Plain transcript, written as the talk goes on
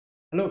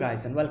Hello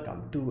guys and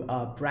welcome to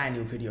a brand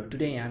new video.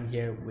 Today I'm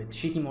here with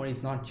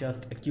Shikimori's Not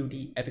Just a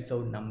Cutie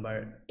episode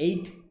number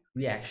 8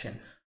 reaction.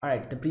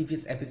 Alright, the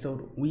previous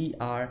episode we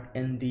are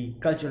in the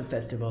cultural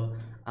festival.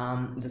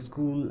 The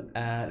school,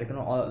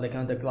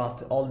 the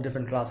class, all the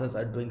different classes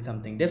are doing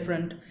something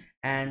different,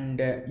 and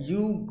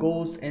you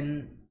goes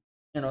in,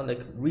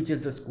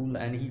 reaches the school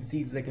and he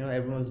sees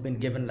everyone's been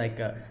given like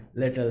a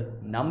little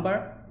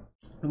number,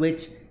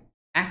 which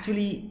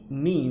actually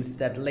means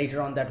that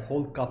later on that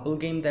whole couple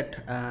game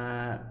that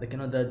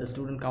the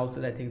student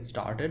council I think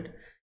started,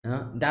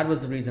 that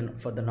was the reason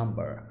for the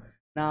number.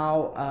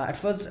 Now at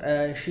first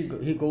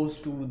he goes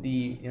to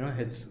the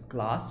his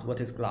class, what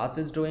his class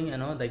is doing,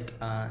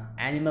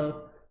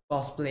 animal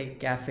cosplay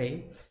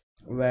cafe,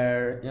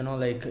 where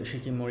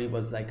Shikimori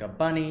was like a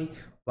bunny,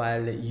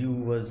 while you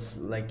was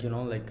like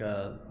like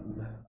a,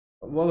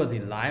 what was he,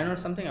 lion or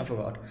something, I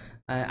forgot.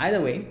 Either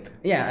way,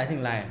 yeah, I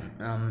think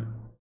lion.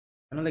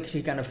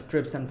 She kind of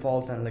trips and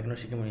falls, and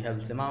Shikimori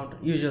helps him out,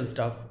 usual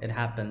stuff, it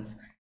happens.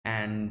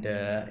 And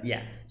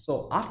yeah,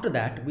 so after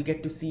that we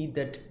get to see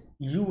that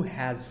Yu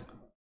has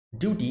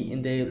duty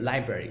in the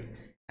library,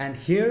 and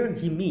here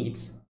he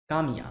meets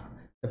Kamiya,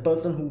 the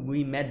person who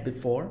we met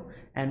before,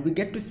 and we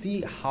get to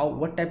see how,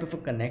 what type of a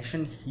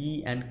connection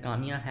he and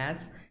Kamiya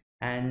has.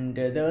 And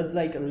there was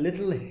like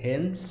little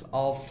hints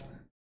of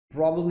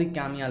probably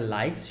Kamiya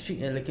likes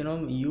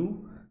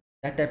Yu.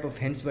 That type of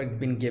hints were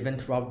been given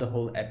throughout the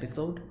whole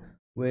episode,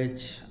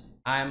 which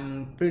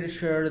I'm pretty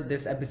sure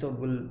this episode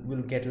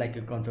will get like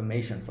a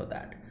confirmation for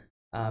that,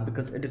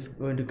 because it is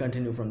going to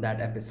continue from that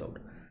episode.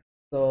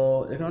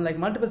 So like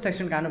multiple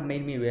section kind of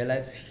made me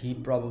realize he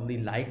probably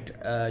liked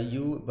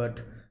you,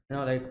 but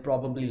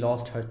probably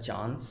lost her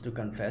chance to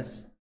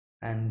confess,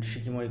 and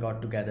Shikimori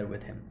got together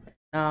with him.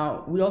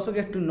 Now we also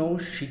get to know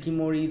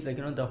Shikimori's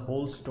the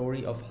whole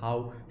story of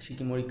how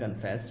Shikimori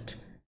confessed,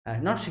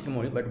 not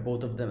Shikimori but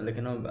both of them,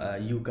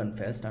 you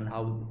confessed, and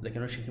how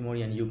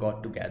Shikimori and you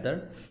got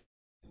together.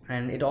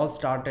 And it all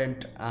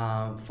started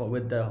for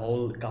with the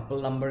whole couple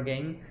number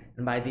game,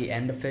 and by the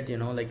end of it,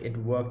 it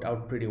worked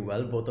out pretty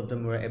well. Both of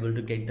them were able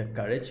to get the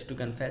courage to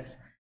confess,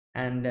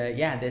 and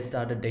yeah, they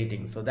started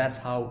dating. So that's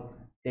how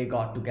they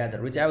got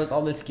together, which I was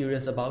always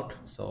curious about.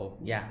 So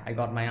yeah, I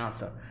got my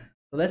answer.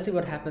 So let's see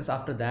what happens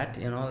after that.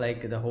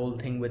 The whole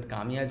thing with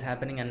Kamiya is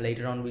happening, and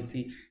later on we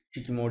see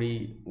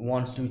Shikimori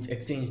wants to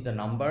exchange the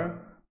number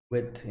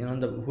with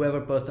the whoever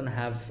person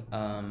have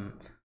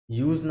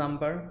use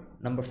number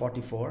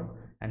 44,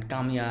 and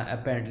Kamiya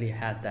apparently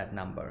has that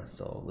number.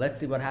 So let's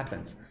see what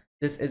happens.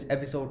 This is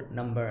episode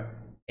number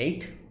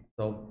 8.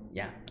 So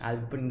yeah, I'll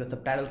be putting the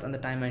subtitles on the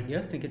timer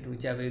here, think it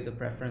whichever is your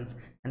preference,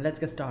 and let's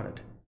get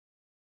started.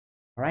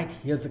 All right,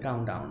 here's the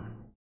countdown.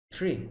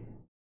 3,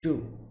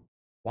 2,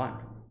 1,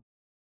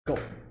 go.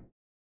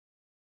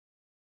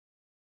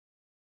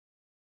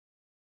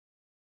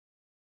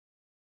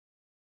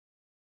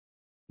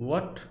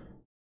 What?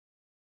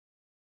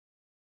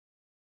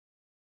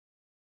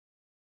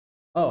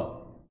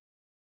 Oh,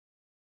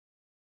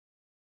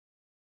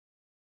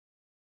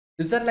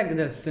 is that like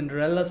the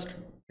Cinderella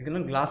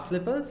glass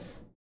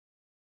slippers?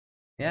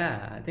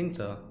 Yeah, I think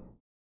so.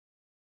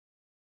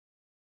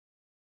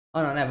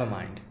 Oh no, never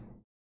mind.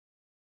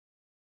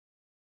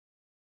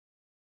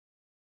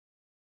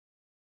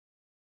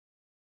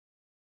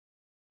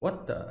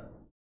 What the?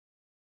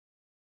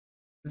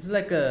 This is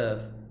like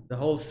a the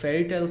whole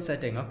fairy tale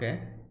setting. Okay.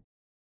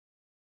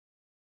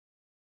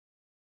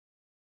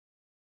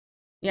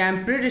 Yeah,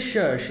 I'm pretty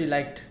sure she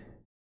liked.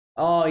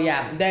 Oh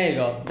yeah, there you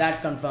go.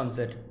 That confirms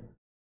it.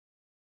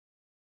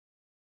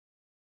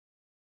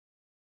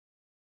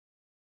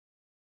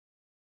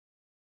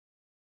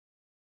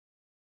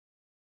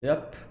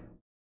 Yep.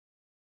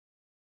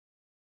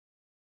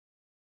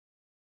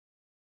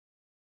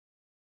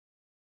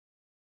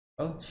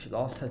 Oh, she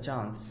lost her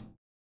chance.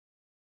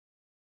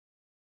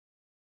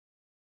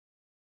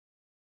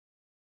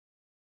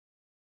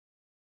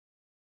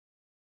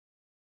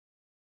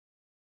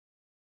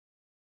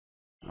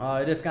 Oh,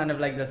 it is kind of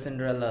like the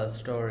Cinderella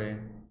story.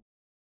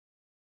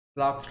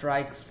 Clock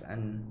strikes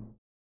and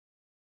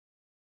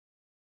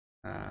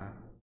uh,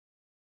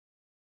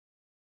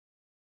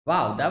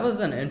 wow, that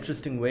was an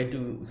interesting way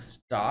to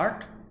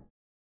start.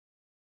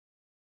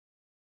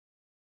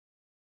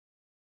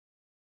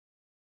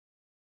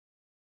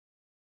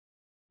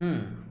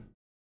 Hmm.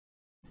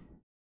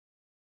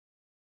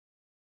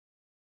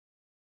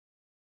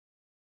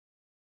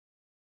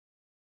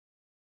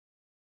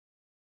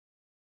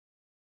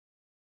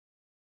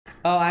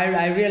 Oh,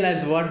 I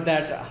realized what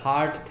that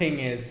heart thing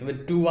is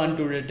with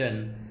 212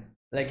 written.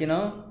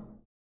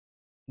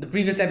 The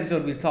previous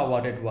episode we saw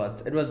what it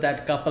was. It was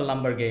that couple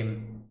number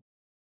game.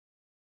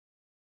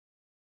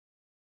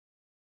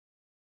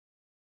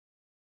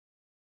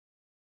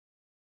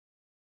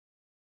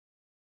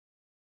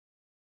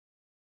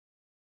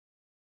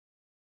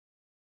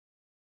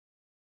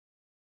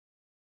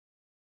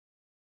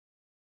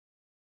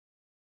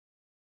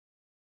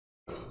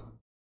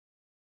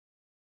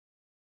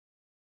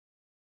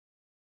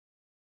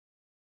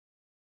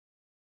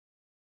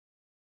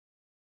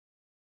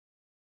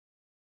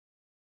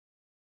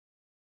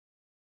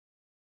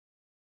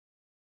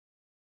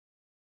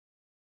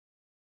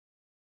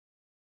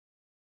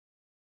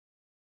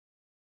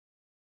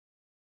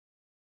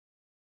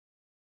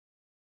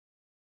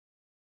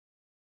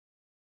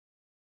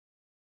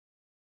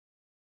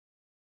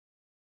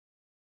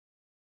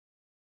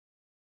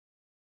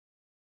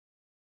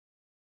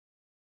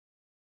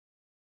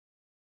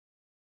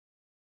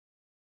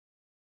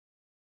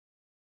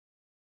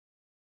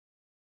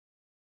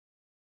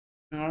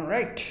 All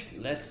right,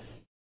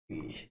 let's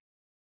see.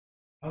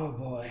 Oh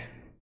boy.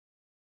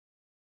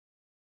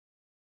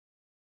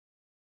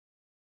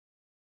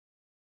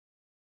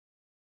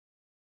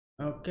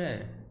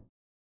 Okay.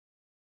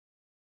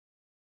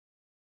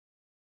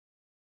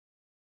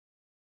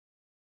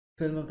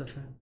 Film of the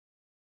film.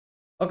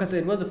 Okay, so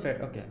it was a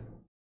fair. Okay.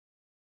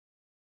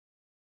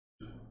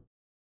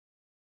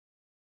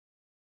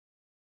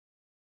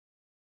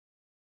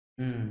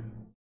 Hmm.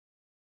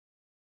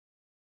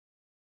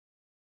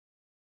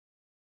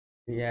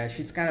 Yeah,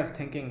 she's kind of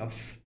thinking of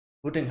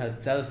putting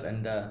herself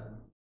in the.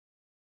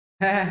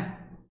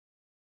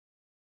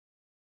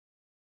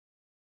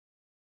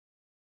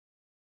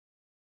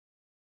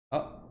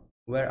 Oh,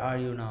 where are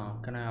you now?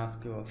 Can I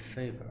ask you a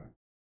favor?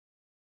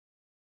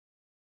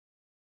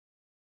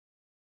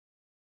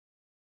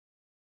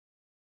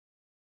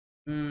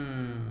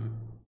 Hmm.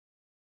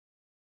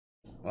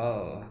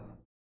 Oh,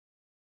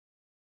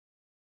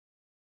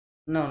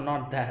 no,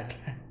 not that.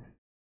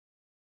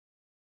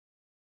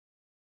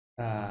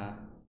 uh,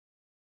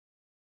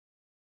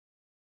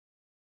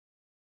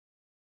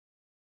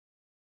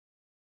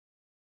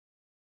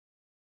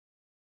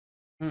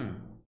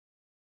 hmm.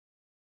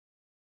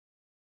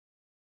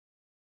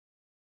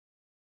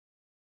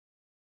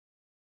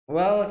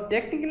 Well,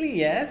 technically,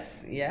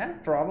 yes. Yeah,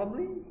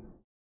 probably.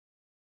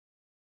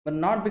 But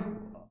not because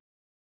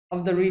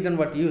of the reason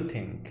what you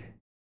think.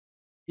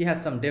 He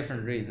has some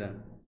different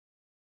reason.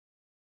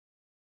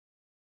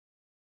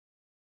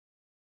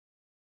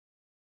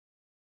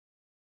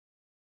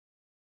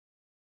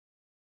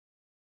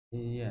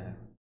 Yeah.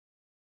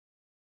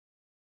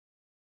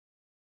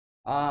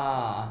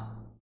 Ah.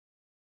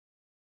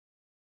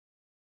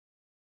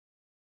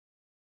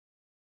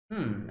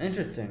 Hmm.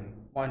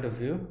 Interesting point of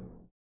view.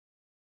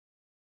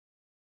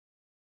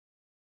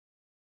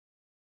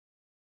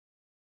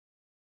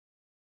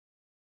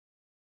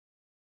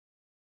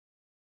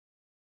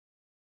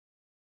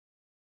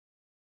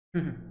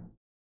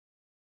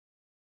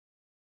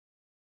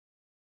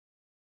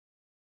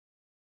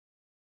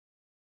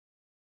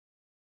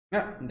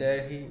 Yeah,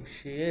 there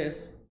she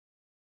is.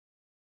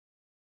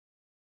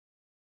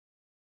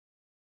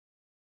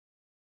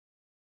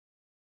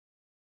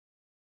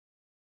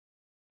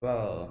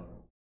 Well,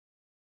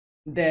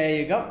 there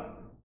you go.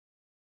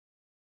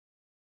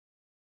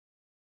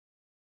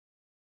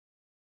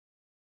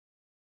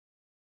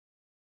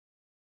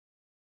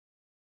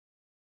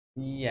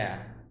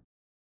 Yeah.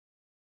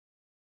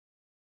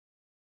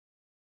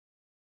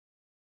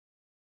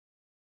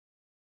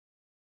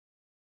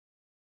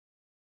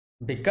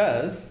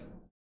 Because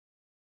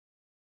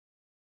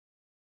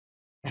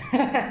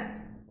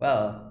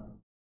well,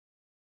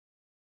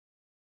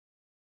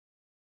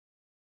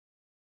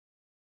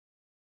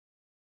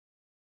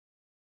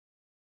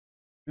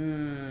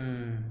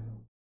 hmm.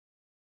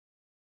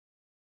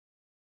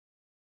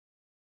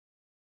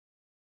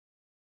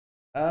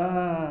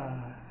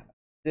 Ah,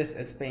 this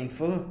is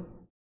painful.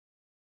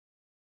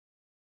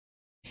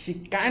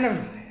 She kind of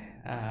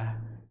uh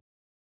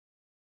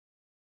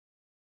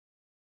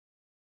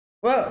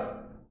well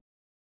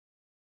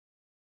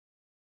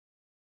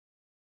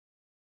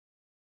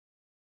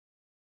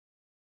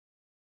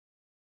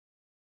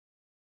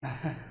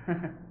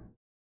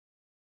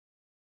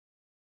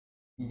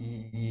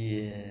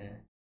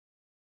yeah.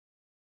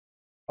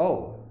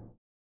 Oh,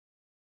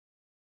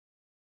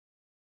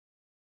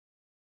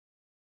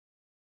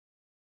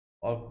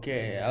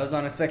 okay. I was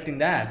not expecting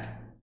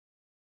that.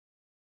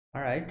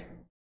 All right.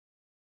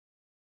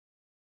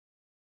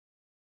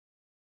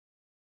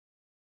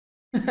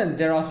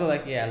 They're also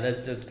like, yeah,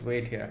 let's just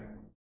wait here.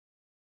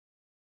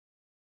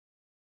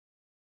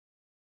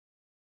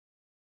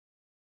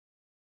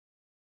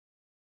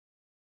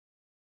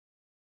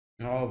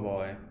 Oh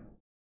boy.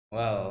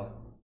 Well,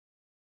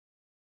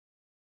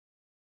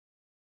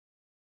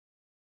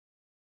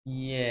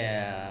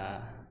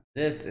 yeah.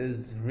 This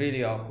is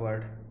really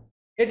awkward.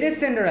 It is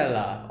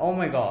Cinderella. Oh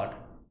my god.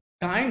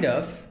 Kind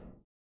of.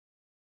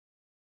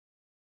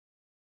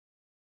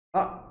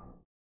 Oh,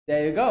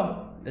 there you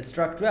go. It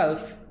struck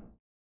 12.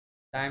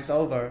 Time's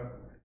over.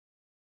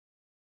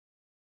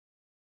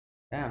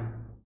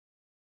 Damn.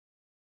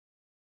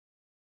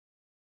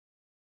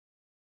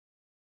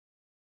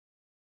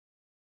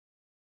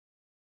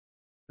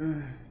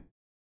 Mm.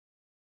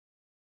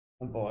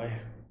 Oh boy.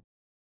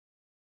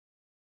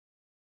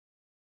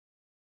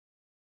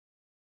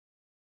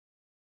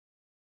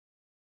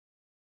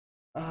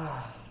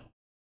 Ah.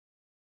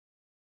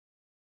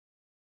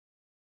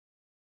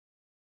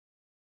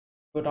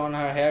 Put on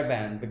her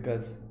hairband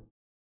because.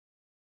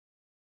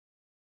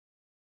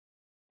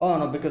 Oh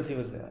no, because he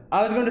was there.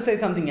 I was going to say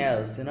something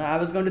else. I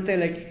was going to say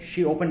like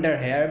she opened her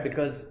hair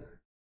because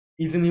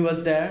Izumi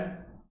was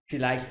there. She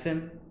likes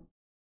him,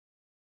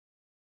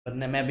 but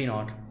maybe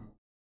not.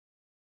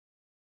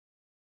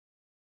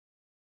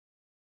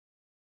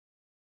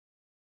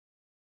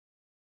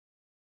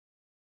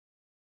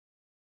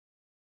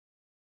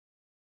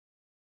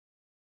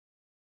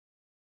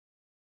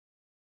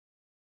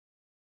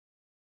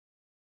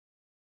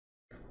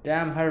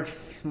 Damn, her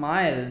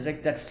smile,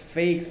 like that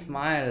fake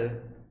smile,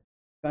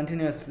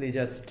 continuously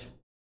just.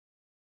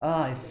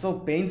 Ah, it's so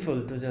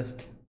painful to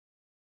just.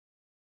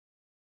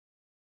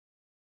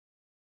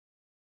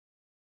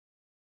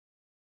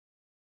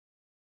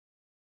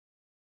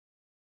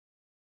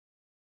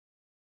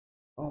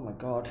 Oh my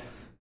god.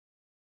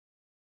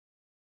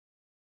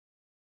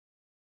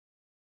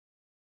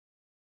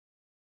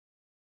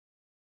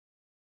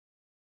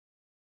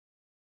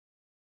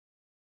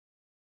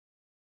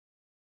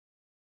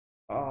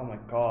 Oh my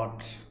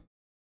god.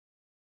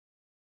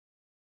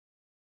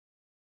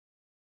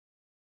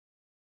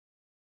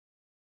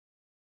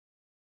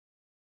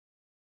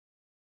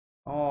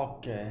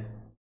 Okay.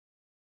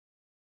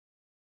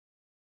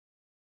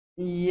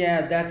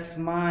 Yeah, that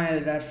smile,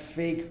 that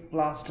fake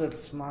plastered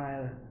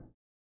smile.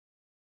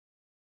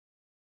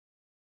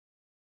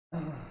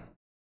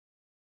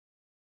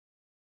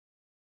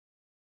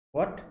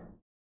 What?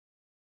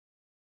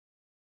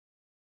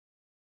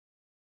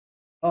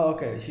 Oh,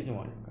 okay,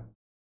 Shikimori. Okay.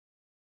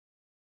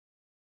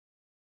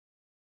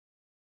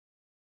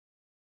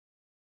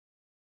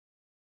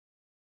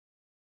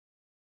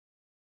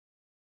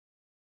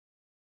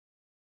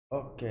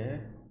 Okay.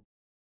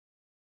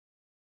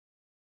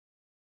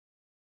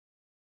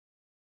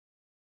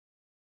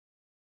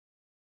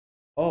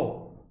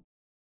 Oh,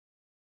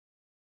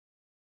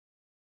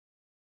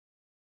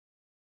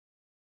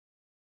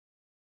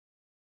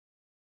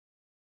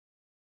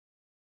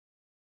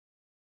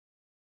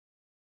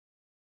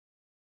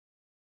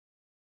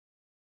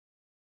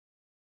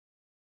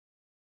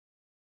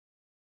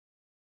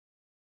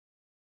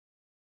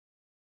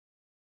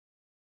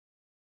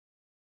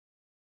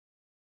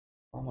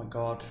 oh my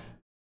god.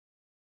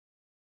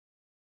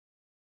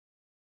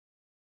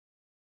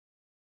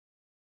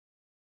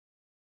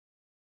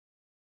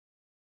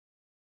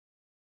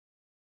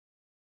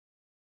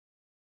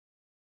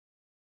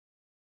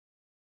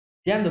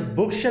 Damn, the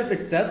bookshelf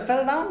itself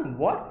fell down?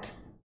 What?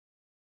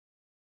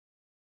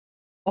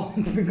 Oh,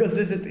 because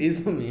this is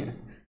Izumi.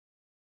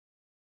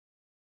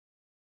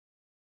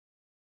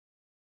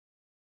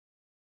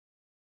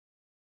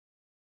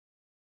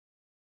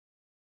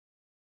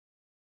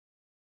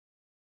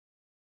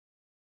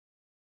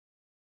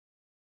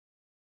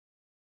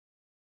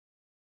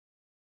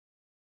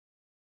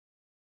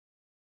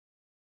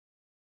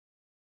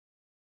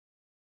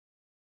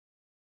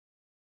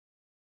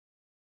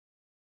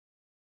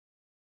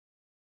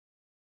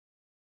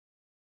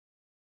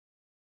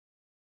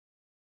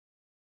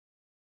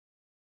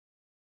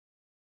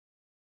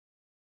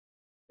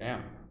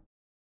 Damn.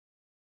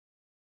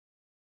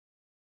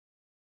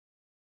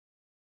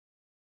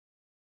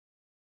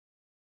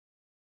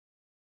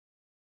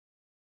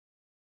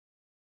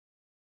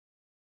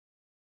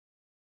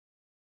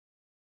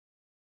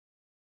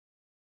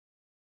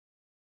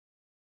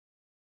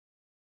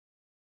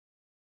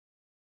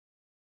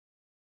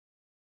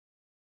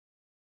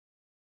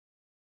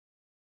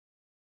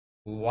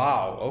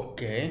 Wow,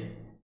 okay.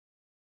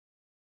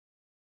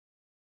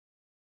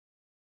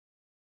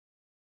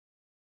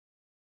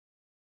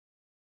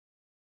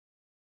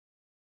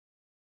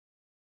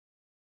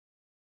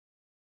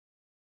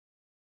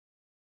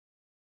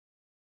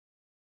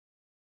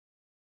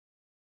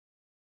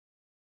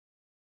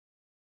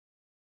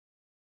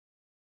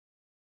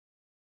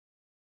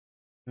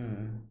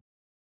 Hmm.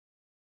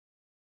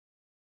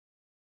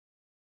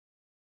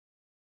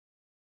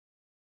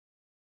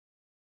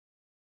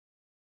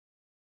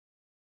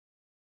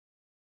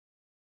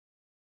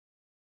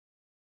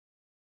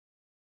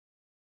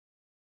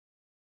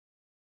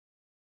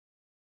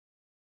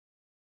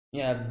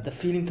 Yeah, the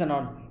feelings are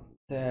not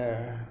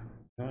there.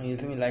 No,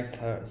 Izumi likes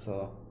her,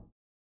 so.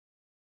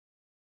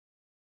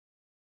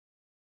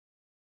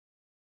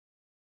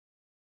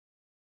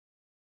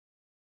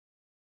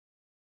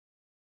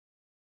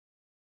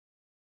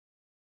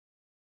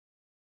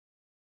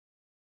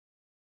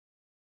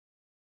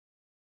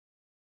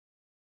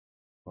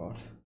 God.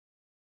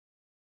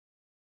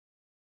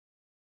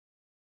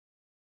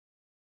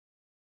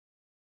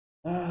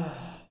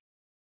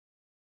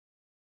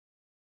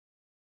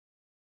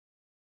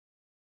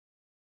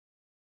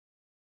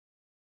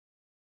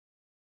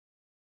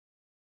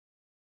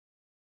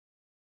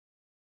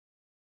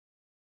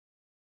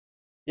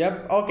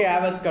 Yep, okay,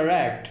 I was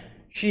correct.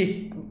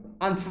 She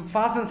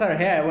unfastens her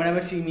hair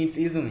whenever she meets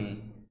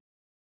Izumi.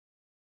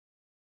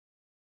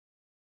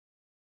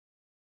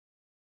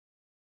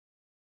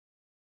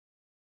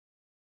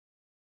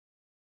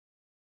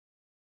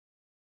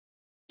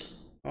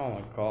 Oh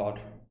my god.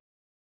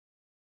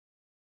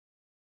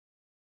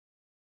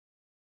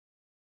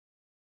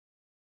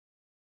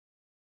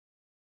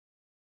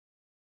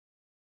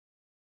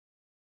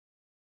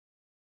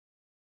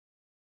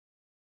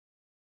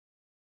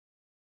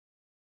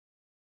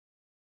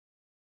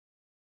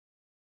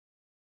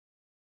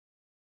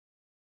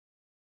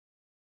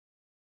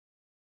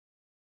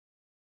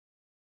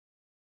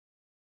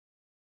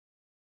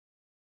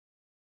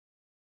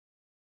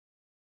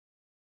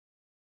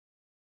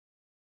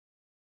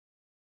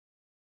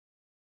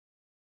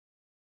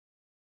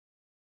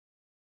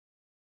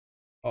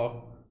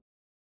 Oh.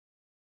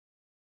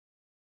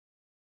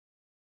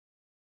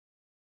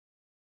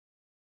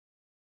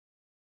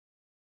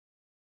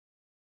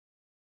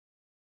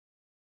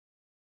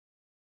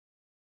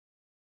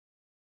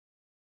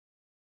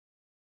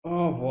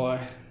 Oh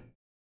boy.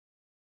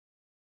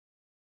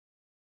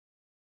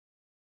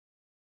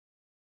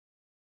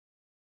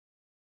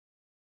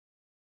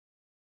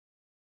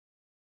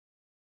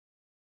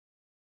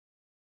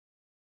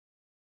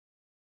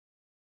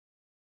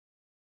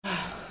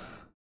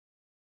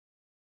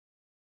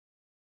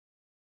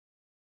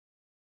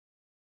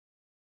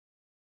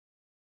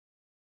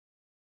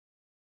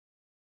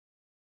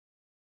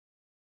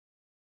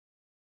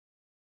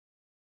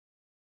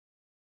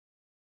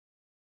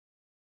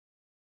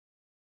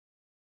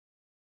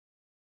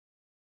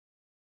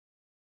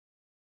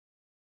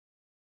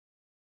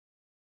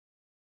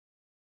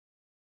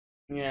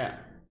 Yeah,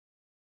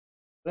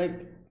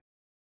 like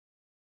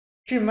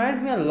she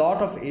reminds me a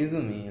lot of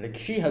Izumi. Like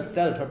she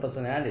herself, her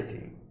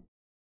personality.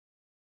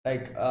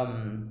 Like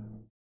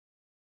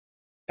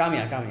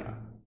Kamiya.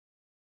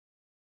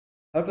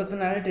 Her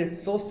personality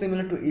is so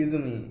similar to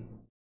Izumi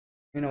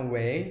in a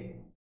way.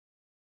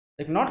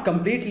 Like not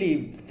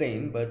completely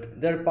same,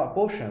 but there are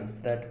portions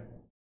that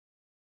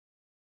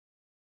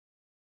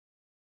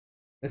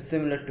is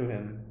similar to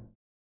him.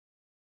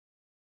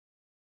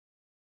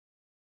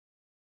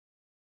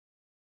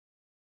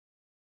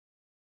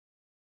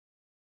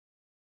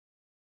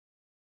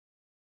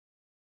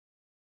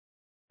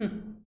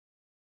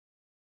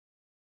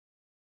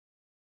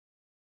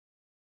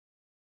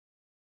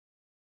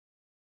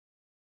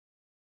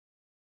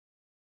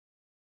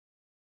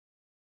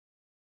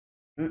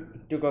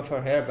 Took off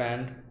her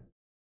hairband.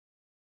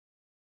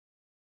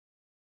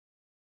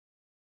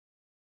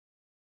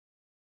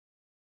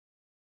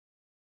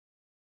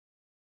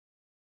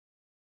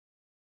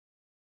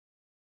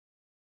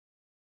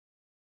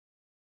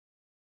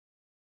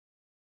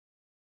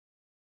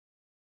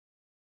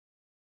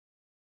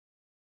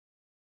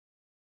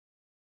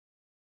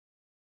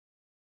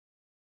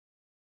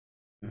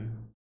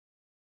 Mm.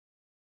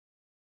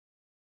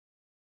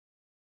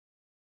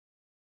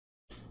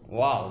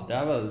 Wow,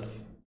 that was.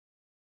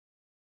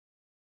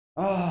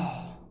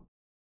 Oh.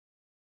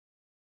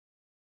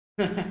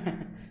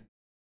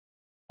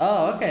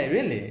 Oh, okay,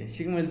 really?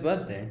 Shikimori's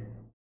birthday.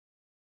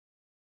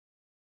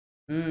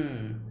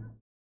 Hmm.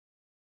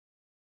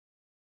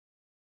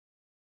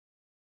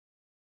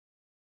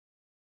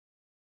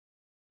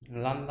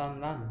 Lam lam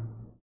lam.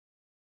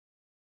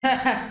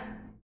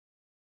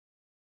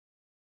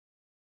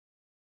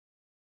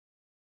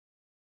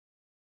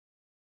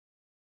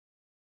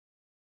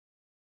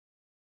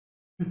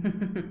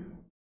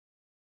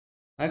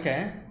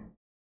 Okay.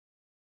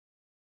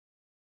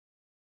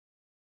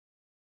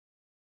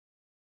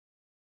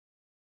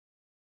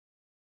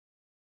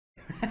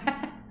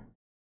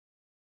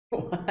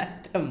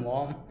 What the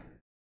mom?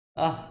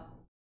 Ah.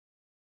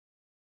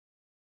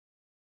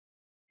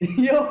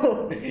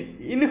 Yo,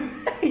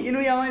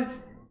 Inuyama is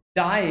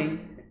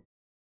dying.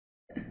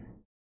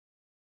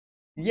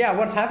 Yeah,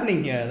 what's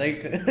happening here?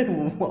 Like,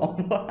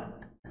 what?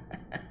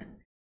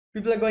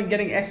 People are going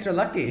getting extra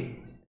lucky.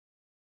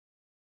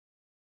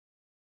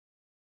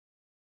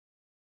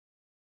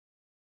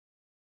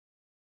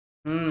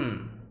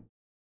 Hmm.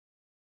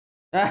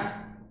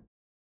 Ah,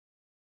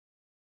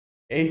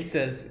 eight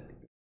says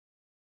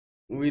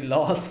we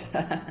lost.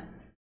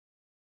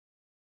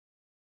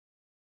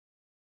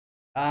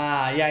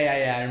 Ah,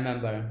 yeah. I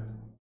remember.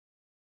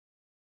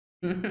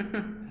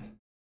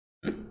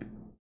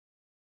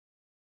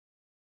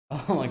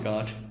 Oh my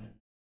god.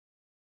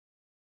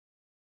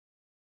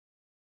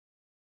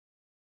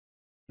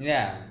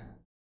 Yeah.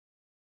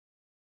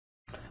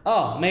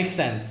 Oh, makes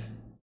sense.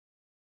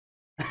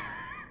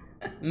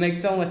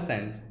 Makes so much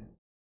sense.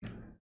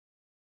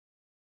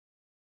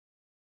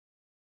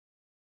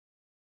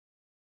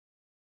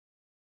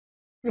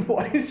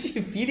 Why is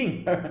she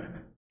feeding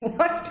her?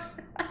 What?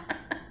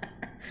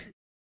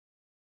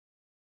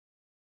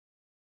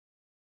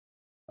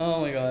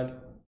 Oh my god.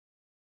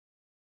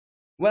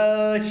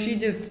 Well, she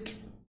just.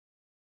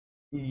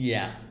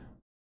 Yeah.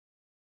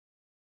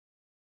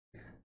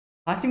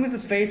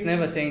 Hachimusa's face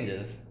never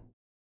changes.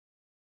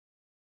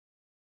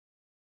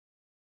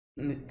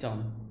 Nichon.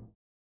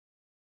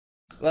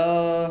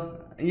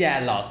 Well, yeah, I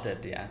lost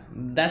it, yeah.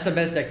 That's the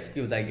best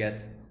excuse, I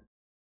guess.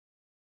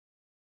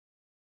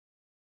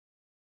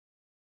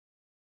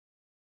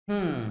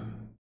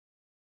 Hmm.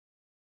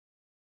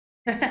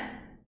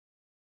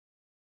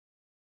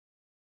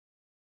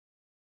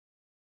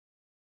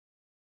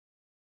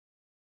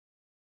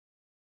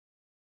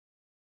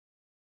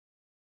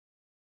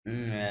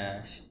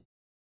 Yeah.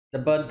 The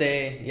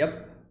birthday,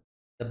 yep.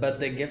 The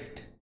birthday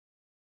gift.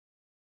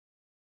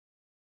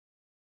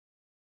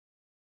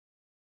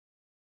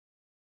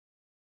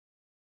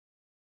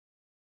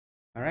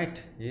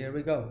 Alright, here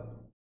we go.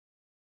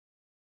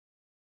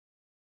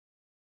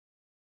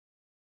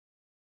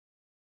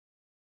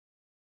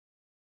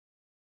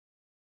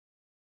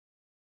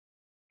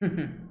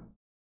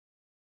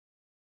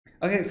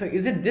 Okay, so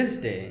is it this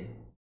day?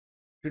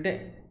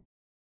 Today?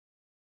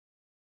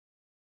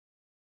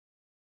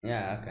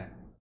 Yeah, okay.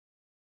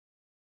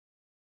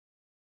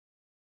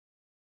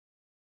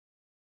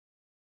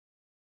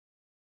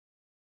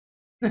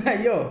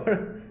 Yo,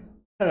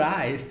 her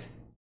eyes.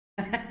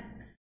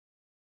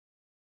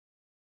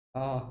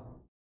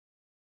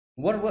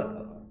 What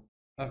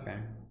okay.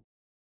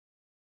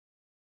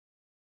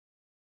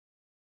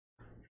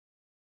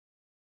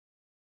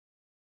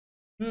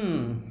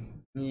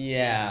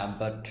 Yeah,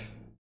 but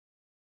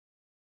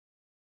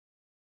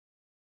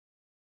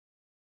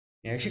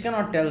yeah, she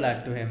cannot tell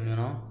that to him, you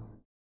know.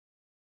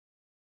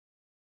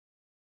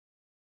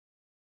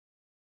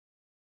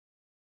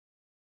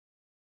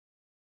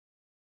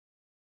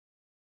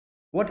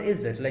 What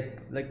is it?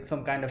 Like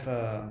some kind of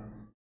a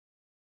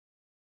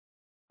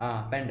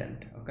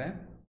pendant, okay?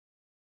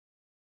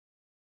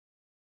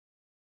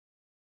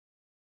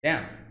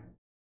 Damn.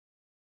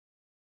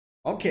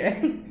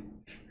 Okay.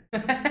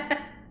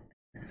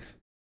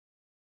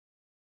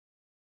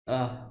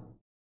 uh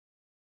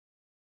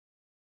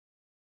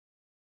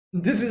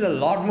this is a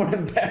lot more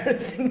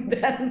embarrassing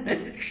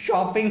than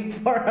shopping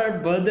for her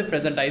birthday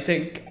present, I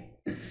think.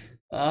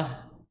 Uh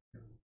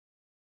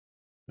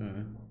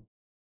hmm.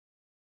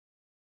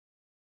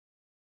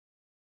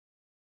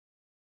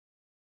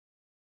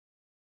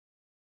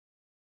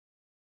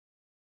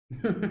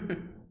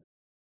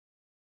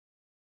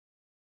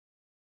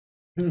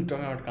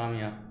 Talking about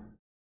Kamiya.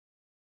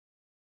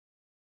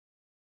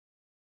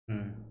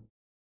 Hmm.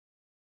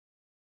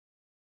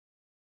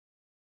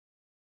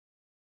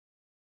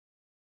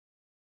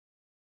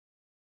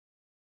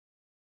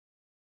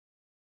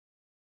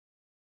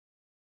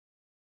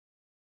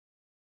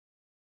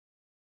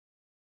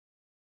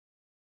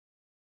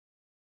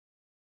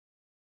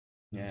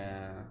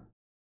 Yeah.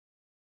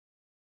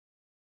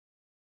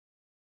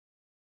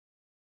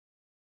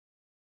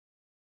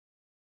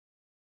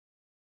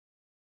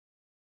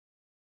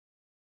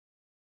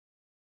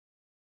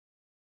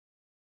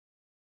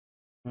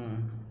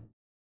 Hmm.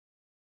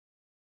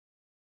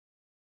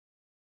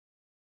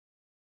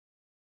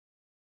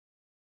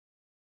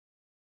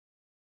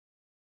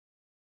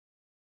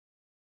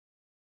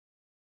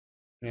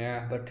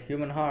 Yeah, but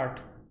human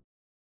heart.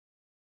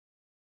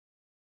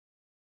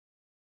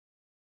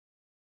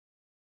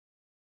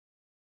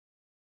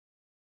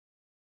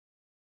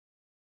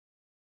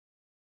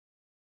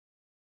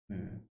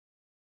 Hmm.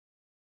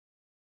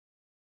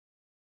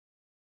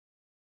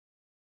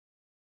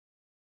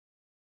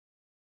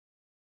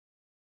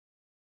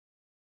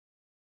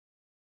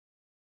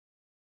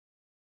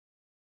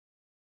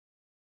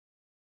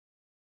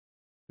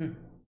 Hmm.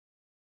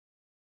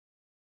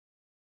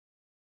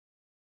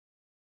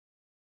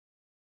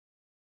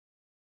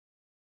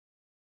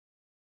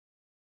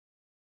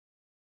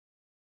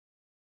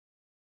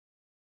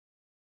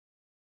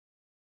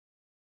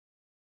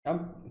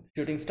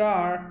 Shooting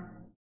star.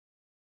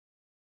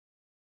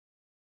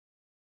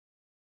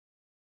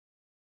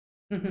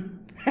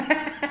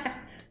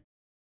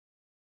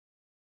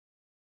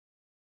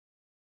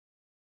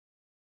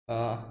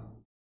 uh.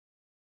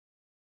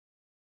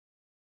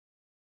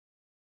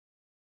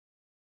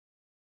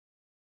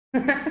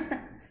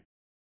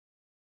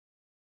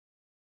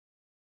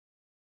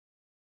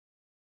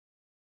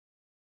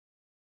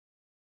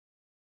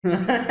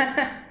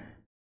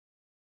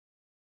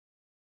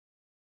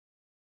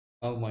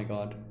 Oh my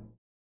god.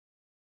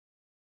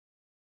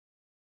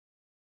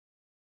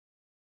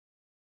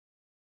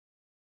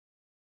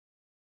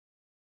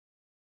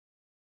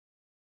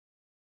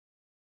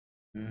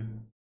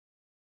 Hmm.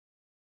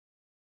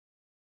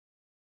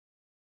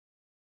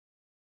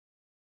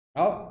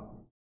 Oh.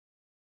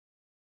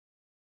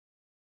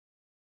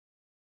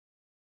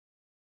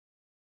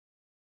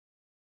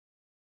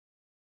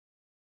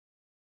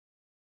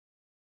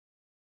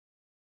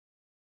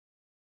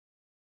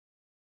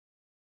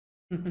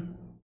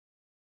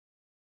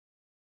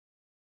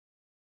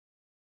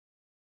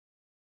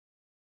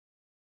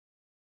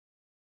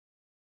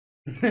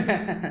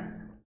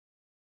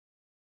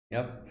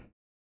 Yep.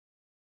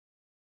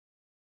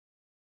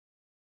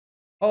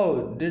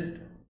 Oh,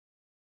 did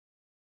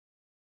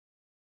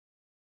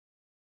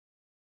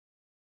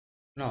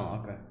no?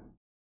 Okay.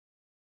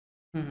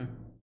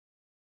 Mhm.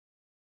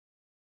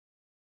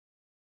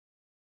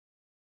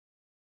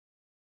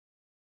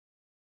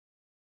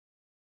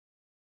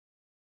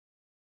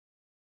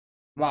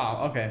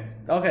 Wow. Okay.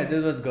 Okay.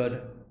 This was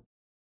good.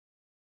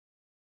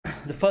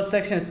 The first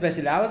section,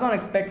 especially, I was not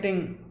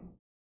expecting,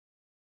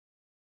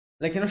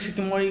 like,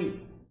 Shikimori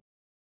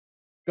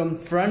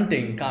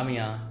confronting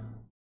Kamiya.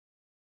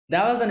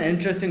 That was an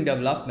interesting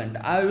development.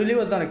 I really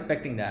was not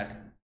expecting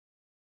that,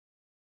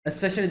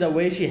 especially the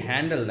way she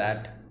handled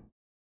that.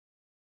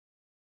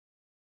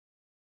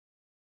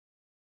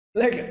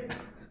 Like,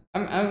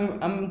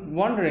 I'm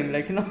wondering,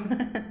 like,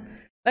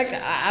 like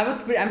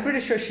I'm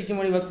pretty sure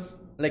Shikimori was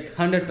like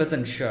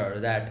 100% sure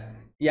that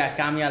yeah,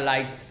 Kamiya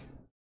likes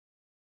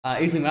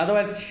Izumi.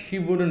 Otherwise, she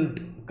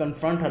wouldn't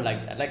confront her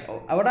like that. Like,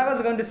 what I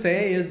was going to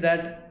say is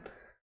that,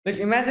 like,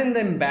 imagine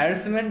the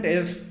embarrassment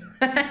if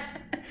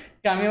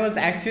Kamiya was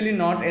actually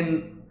not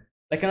in,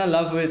 like,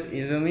 love with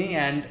Izumi,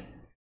 and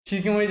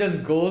Shikimori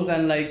just goes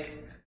and, like,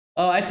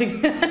 oh, I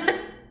think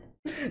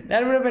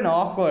that would have been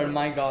awkward.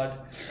 My God.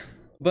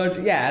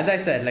 But yeah, as I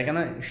said,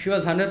 like, she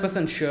was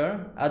 100%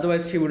 sure.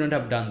 Otherwise, she wouldn't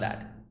have done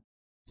that.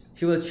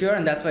 She was sure,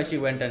 and that's why she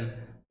went and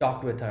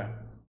talked with her.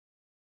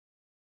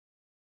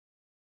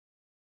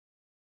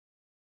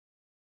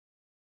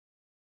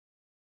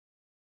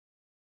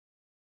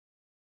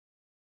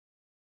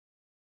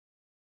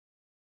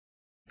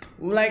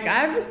 Like, I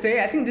have to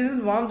say, I think this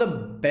is one of the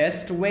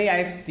best way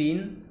I've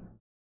seen,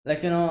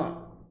 like, an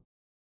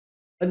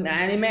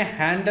anime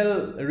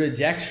handle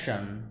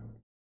rejection.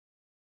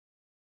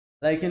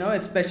 Like,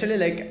 especially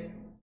like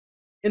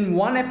in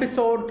one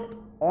episode,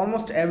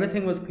 almost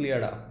everything was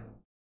cleared up,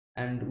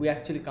 and we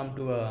actually come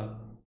to a,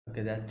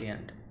 okay, that's the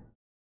end.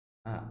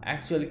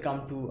 Actually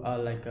come to a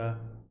like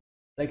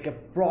a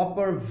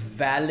proper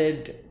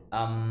valid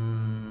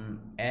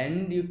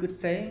end, you could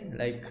say,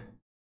 like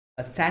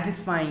a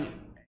satisfying,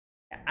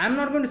 I'm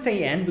not going to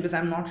say end because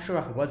I'm not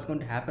sure what's going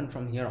to happen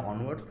from here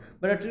onwards,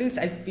 but at least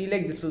I feel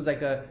like this was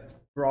like a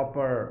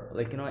proper,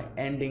 like,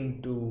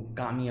 ending to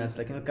Kamiya's,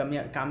 like,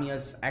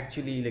 Kamiya's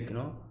actually, like,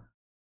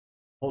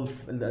 whole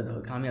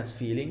the Kamiya's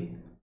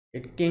feeling.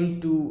 It came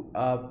to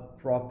a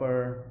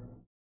proper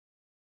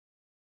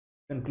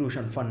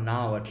conclusion for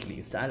now, at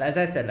least. And as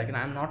I said, like,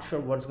 I'm not sure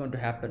what's going to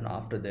happen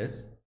after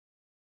this.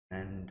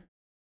 And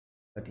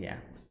but yeah,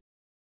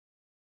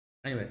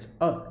 anyways,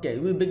 okay,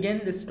 we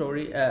begin this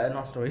story,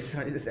 not story,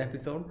 sorry, this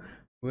episode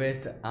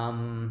with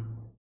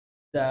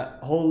the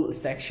whole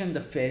section, the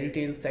fairy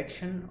tale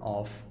section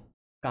of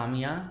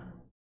Kamiya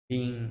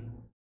being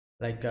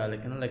like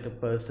like a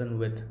person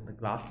with the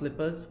glass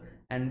slippers.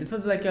 And this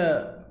was like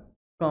a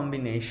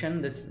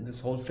combination, this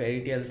whole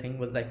fairy tale thing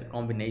was like a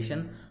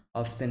combination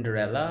of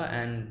Cinderella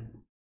and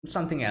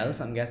something else,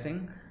 I'm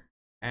guessing.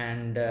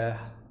 And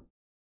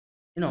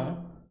you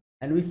know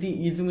and we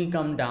see Izumi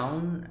come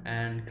down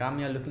and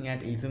Kamiya looking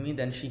at Izumi.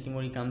 Then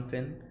Shikimori comes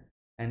in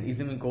and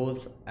Izumi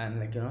goes and,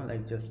 like,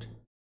 like just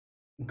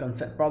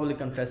probably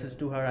confesses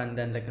to her, and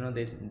then, like,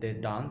 they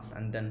dance,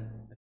 and then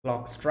the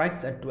clock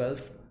strikes at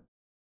 12.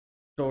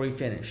 Story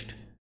finished.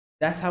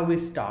 That's how we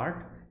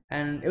start.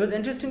 And it was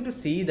interesting to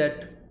see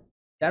that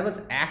that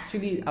was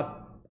actually a,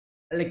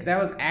 like,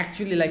 that was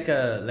actually like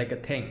a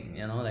thing,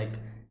 like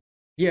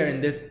here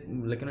in this,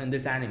 like, in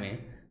this anime,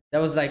 that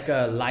was like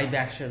a live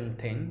action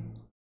thing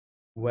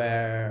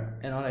where,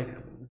 like,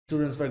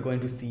 students were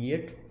going to see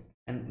it.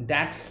 And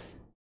that's,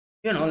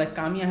 like,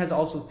 Kamiya has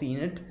also seen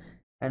it,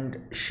 and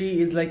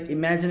she is like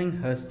imagining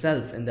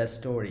herself in that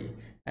story.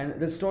 And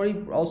the story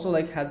also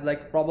like has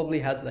like probably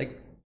has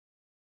like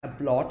a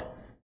plot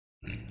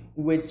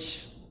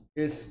which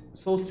is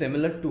so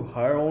similar to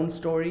her own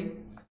story,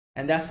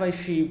 and that's why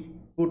she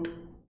put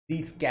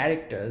these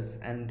characters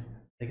and,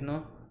 like,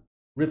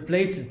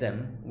 replaced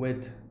them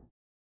with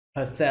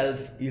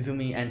herself,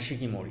 Izumi, and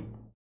Shikimori.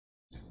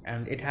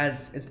 And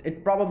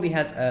it probably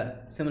has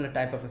a similar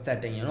type of a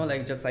setting,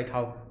 like just like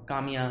how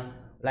Kamiya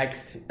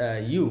likes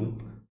you,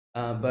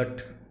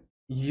 but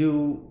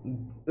you,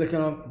 like,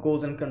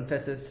 goes and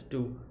confesses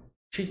to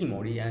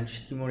Shikimori, and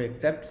Shikimori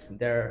accepts.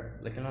 They're,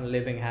 like,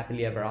 living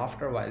happily ever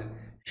after, while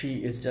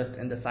she is just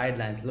in the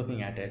sidelines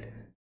looking at it,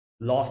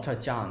 lost her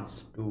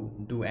chance to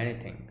do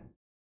anything.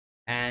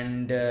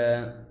 And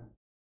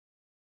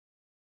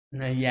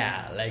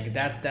yeah, like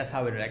that's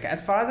how it, like,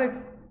 as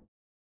far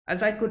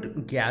as I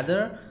could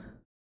gather.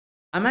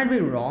 I might be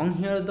wrong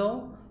here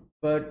though,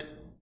 but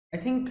I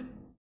think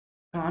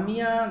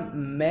Kamiya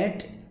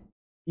met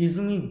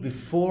Izumi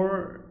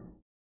before,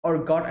 or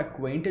got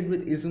acquainted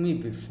with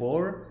Izumi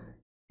before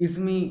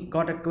Izumi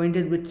got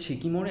acquainted with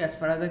Shikimori, as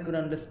far as I could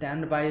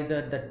understand by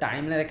the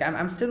timeline. Like,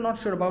 I'm still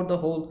not sure about the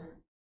whole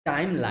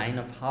timeline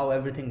of how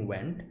everything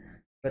went,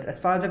 but as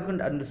far as I could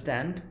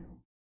understand,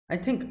 I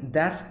think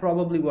that's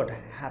probably what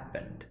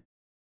happened.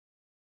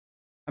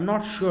 I'm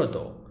not sure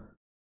though.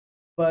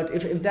 But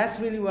if that's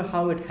really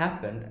how it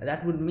happened,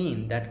 that would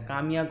mean that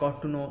Kamiya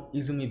got to know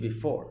Izumi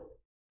before,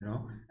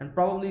 and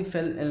probably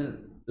fell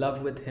in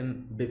love with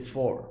him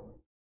before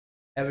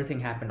everything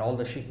happened. All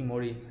the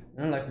Shikimori,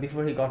 like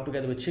before he got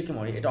together with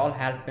Shikimori, it all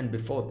happened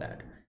before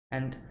that.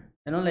 And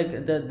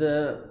like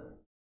the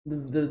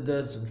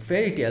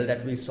fairy tale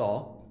that we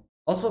saw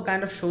also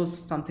kind of shows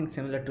something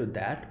similar to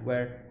that,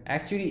 where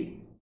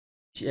actually,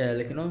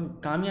 like,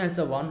 Kamiya is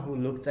the one who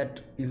looks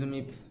at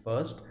Izumi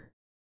first,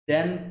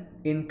 then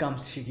in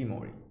comes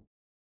Shikimori,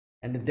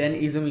 and then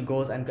Izumi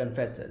goes and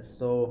confesses.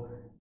 So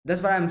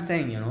that's what I'm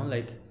saying,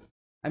 like,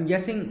 I'm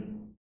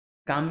guessing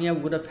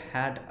Kamiya would have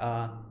had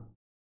a,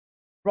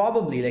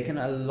 probably, like,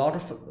 a lot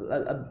of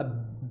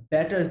a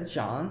better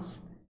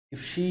chance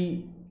if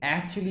she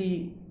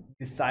actually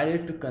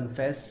decided to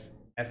confess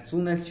as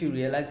soon as she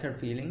realized her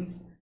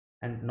feelings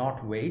and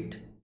not wait.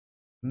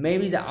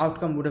 Maybe the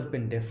outcome would have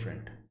been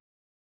different.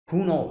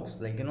 Who knows?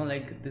 Like,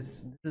 like,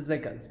 this is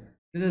like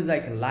this is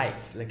like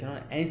life. Like,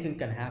 anything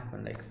can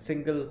happen. Like,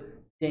 single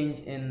change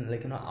in,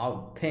 like,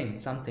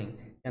 something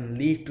can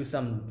lead to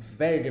some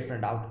very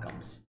different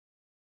outcomes.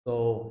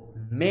 So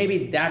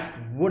maybe that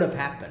would have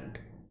happened,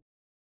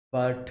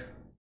 but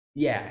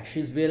yeah,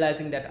 she's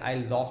realizing that I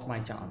lost my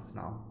chance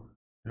now,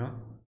 you know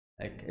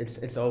like,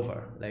 it's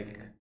over, like.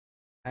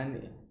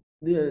 And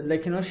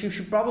like,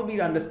 she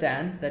probably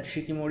understands that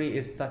Shikimori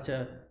is such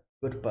a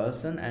good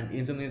person, and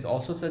Izumi is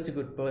also such a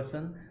good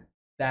person,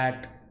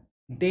 that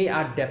they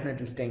are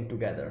definitely staying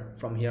together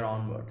from here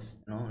onwards,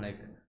 like.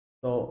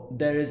 So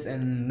there is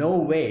in no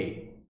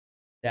way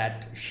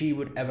that she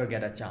would ever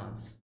get a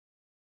chance.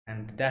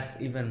 and that's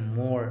even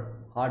more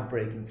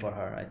heartbreaking for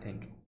her, I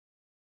think.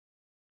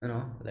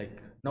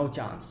 Like no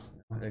chance,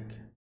 like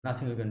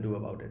nothing you can do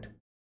about it.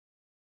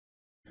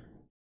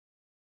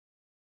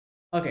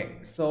 Okay,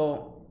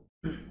 so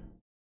she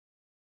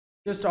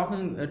was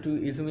talking to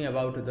Izumi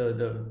about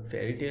the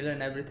fairy tale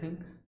and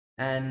everything,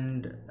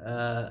 and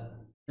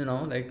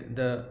like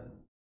the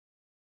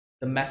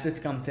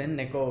message comes in,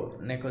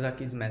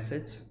 Nekozaki's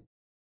message,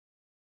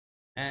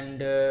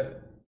 and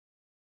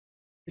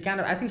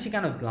I think she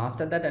kind of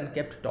glanced at that and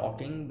kept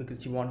talking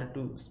because she wanted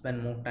to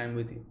spend more time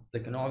with,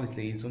 like,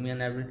 obviously Izumi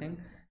and everything.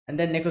 And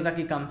then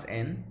Nekozaki comes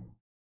in.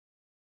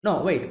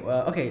 No, wait.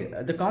 Okay,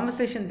 the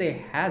conversation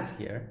they has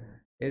here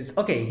is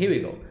okay. Here we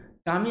go.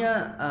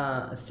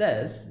 Kamiya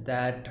says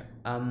that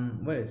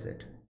where is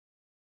it?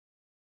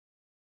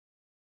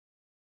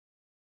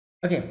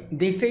 Okay,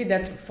 they say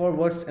that for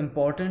what's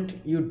important,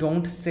 you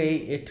don't say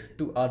it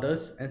to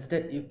others.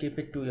 Instead, you keep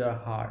it to your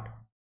heart,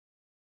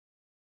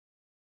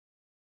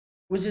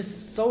 which is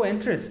so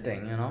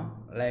interesting.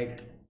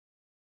 Like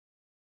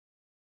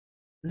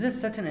this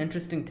is such an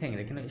interesting thing.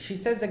 Like, she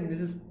says like this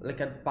is like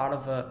a part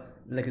of a,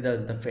 like,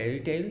 the fairy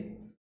tale.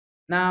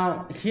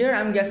 Now here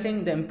I'm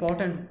guessing the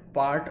important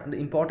part, the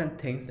important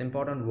things, the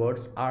important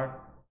words are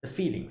the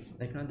feelings,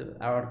 like,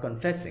 are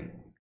confessing.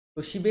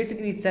 So she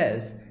basically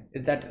says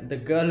is that the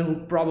girl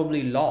who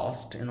probably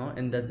lost,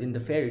 in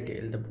the fairy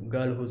tale, the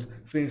girl whose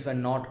feelings were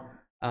not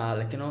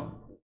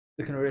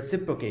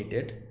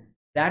reciprocated,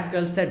 that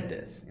girl said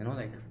this,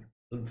 like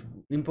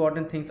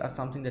important things are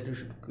something that you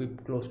should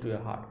keep close to your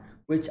heart,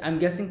 which I'm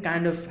guessing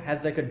kind of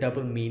has like a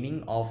double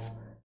meaning of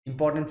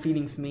important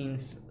feelings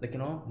means, like,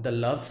 the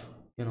love,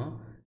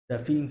 the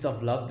feelings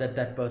of love that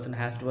that person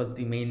has towards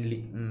the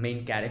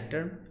main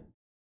character.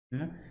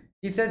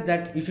 He says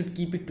that you should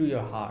keep it to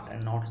your heart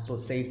and not so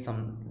say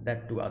some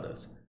that to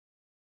others.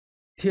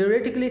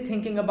 Theoretically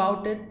thinking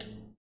about it,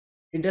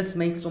 it does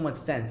make so much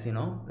sense,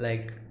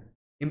 like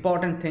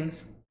important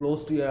things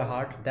close to your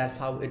heart, that's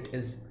how it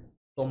is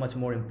so much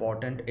more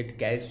important, it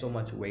carries so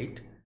much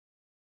weight,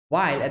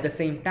 while at the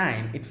same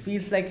time it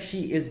feels like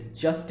she is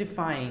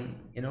justifying,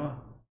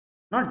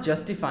 not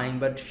justifying,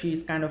 but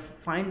she's kind of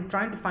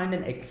trying to find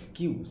an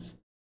excuse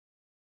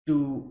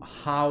to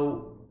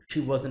how she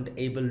wasn't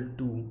able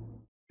to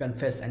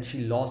confess and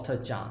she lost her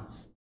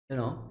chance.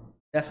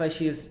 That's why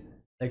she is,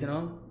 like,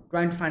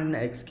 trying to find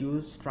an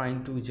excuse,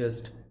 trying to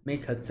just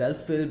make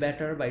herself feel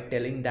better by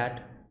telling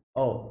that,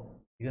 oh,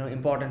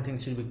 important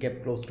things should be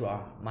kept close to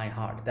my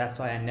heart, that's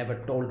why I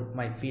never told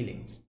my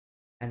feelings,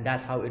 and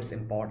that's how it's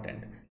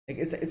important. Like,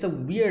 it's a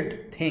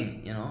weird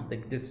thing,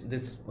 like this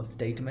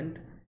statement,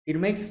 it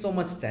makes so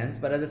much sense,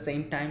 but at the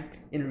same time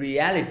in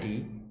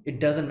reality it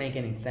doesn't make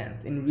any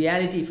sense. In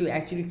reality, if you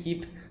actually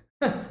keep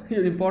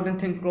your important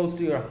thing close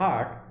to your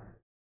heart,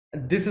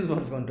 this is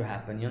what's going to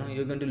happen.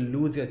 You're going to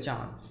lose your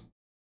chance,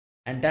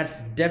 and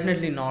that's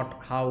definitely not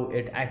how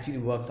it actually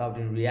works out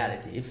in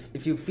reality.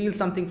 If you feel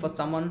something for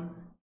someone,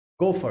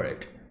 go for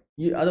it.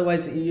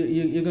 Otherwise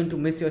you're going to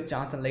miss your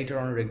chance and later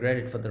on regret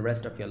it for the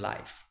rest of your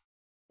life.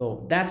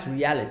 So that's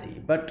reality.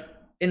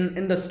 But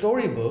in the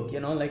storybook,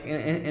 like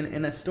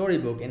in a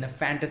storybook, in a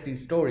fantasy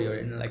story, or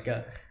in like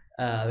a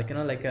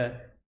like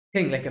a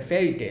thing, like a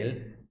fairy tale,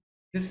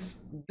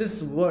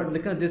 this word,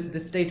 like,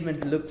 this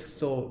statement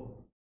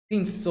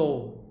seems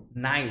so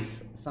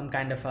nice, some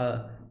kind of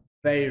a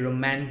very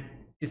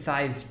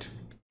romanticized,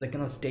 like,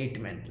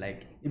 statement,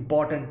 like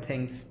important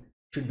things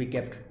should be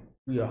kept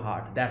to your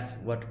heart, that's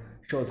what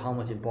shows how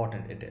much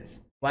important it is,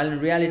 while in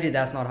reality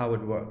that's not how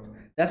it works.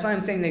 That's why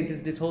I'm saying, like,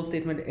 this whole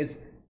statement is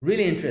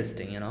really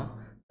interesting.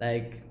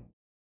 Like,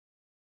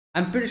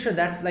 I'm pretty sure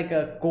that's like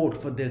a quote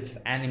for this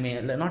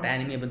anime, not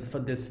anime, but for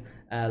this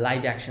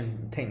live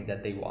action thing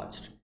that they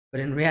watched. But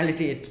in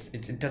reality,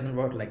 it doesn't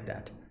work like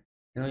that.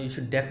 You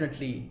should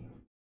definitely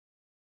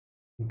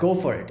go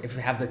for it if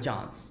you have the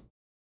chance.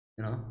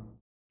 You know,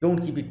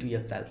 don't keep it to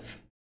yourself.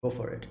 Go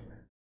for it,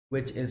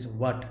 which is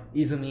what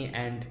Izumi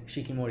and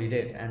Shikimori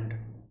did, and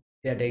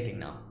they're dating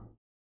now,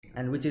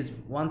 and which is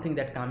one thing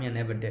that Kamiya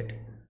never did.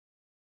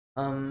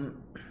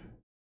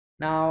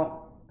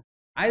 Now,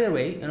 either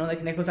way,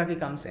 like, Nekozaki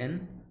comes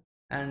in,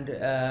 and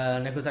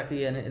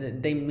Nekozaki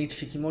and they meet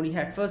Shikimori.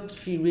 At first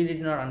she really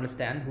did not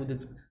understand who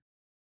this,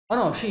 oh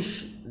no,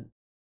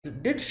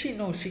 did she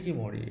know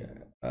Shikimori?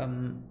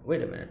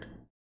 Wait a minute.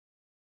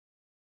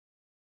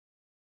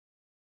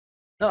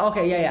 No,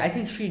 okay, yeah, I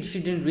think she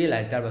didn't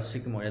realize that was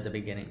Shikimori at the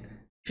beginning.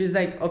 She's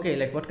like, okay,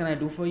 like, what can I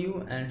do for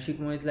you? And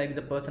Shikimori is like,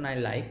 the person I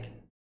like,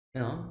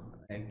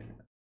 like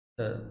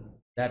the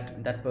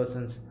that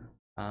person's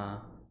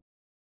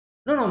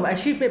no,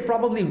 she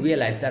probably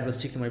realized that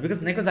was Shikimori because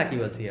Nekozaki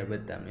was here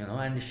with them,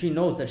 and she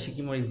knows that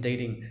Shikimori is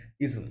dating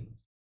Izumi,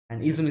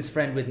 and Izumi's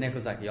friend with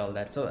Nekozaki, all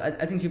that. So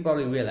I think she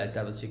probably realized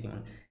that was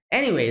Shikimori.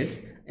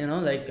 Anyways,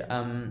 like,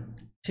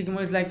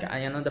 Shikimori is like,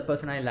 the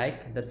person I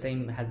like,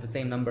 has the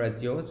same number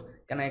as yours.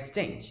 Can I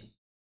exchange?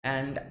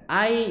 And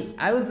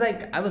I was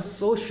like, I was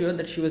so sure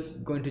that she was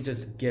going to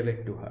just give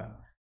it to her,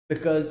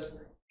 because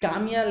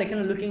Kamiya, like,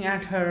 looking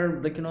at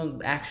her, like,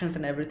 actions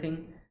and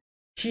everything,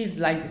 she's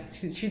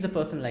a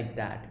person like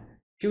that.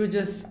 She would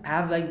just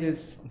have like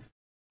this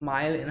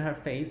smile in her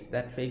face,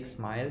 that fake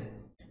smile,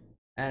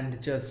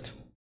 and just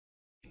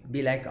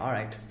be like, all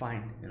right,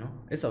 fine,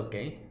 it's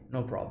okay,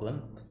 no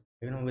problem,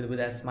 with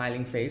that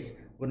smiling face,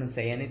 wouldn't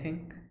say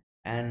anything.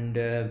 And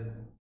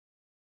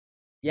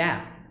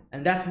yeah,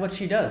 and that's what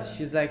she does.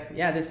 She's like,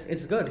 yeah, this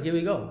it's good, here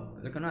we go,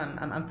 like,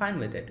 I'm fine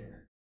with it.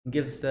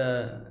 Gives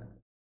the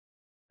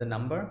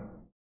number.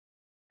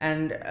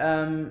 And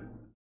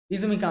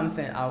Izumi comes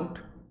out,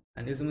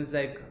 and Izumi's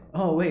like,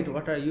 oh wait,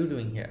 what are you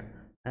doing here?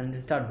 And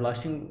they start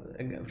blushing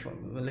again,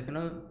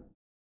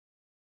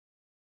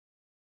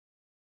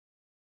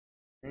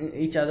 like,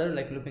 each other,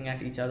 like looking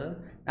at each other.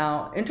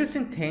 Now,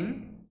 interesting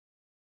thing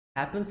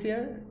happens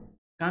here.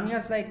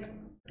 Kamiya's like,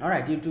 all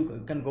right, you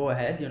two can go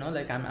ahead,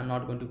 like, I'm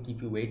not going to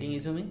keep you waiting,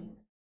 Izumi.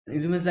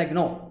 And Izumi's like,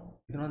 no,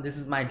 this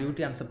is my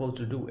duty, I'm supposed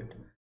to do it.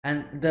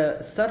 And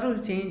the subtle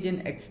change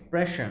in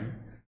expression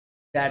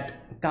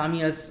that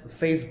Kamiya's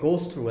face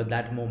goes through at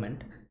that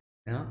moment,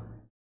 you know,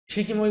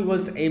 Shikimori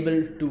was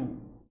able to.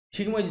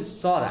 Shikimori just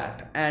saw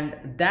that,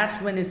 and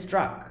that's when it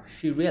struck.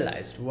 She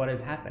realized what is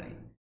happening,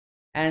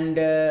 and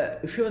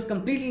she was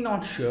completely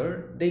not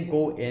sure. They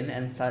go in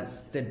and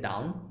sit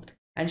down,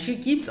 and she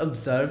keeps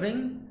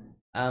observing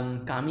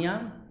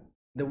Kamiya,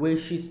 the way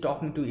she's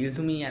talking to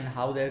Izumi and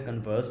how they're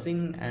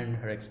conversing and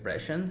her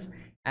expressions.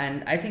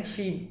 And I think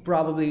she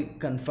probably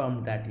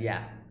confirmed that,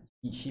 yeah,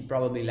 she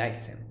probably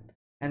likes him,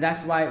 and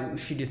that's why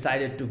she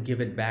decided to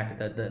give it back,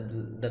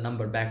 the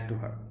number back to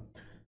her.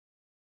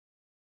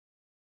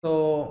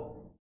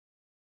 So,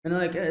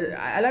 like,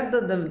 I like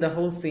the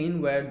whole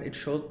scene where it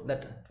shows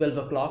that 12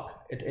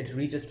 o'clock, it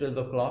reaches 12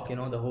 o'clock,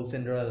 the whole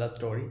Cinderella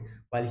story.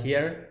 While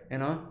here,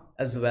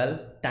 as well,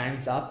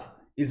 time's up,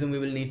 Izumi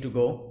will need to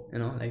go,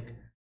 like.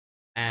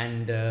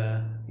 And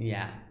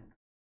yeah.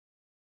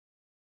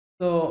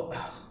 So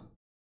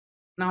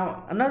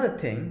now another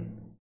thing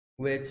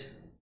which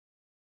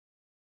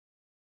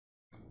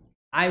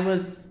I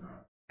was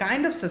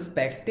kind of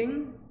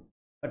suspecting,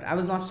 but I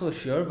was not so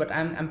sure, but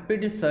I'm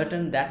pretty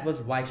certain that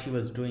was why she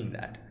was doing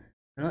that.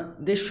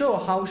 They show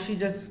how she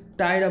just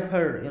tied up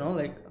her,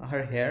 like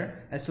her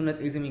hair as soon as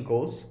Izumi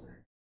goes.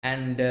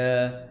 And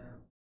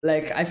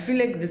like, I feel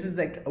like this is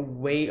like a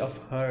way of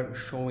her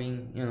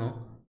showing,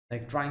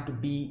 like trying to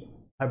be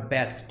her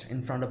best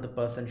in front of the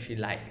person she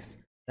likes.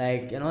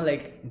 Like,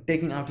 like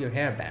taking out your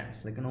hair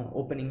bands, like,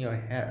 opening your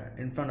hair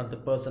in front of the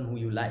person who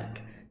you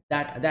like.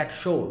 That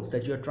shows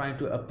that you're trying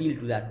to appeal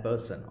to that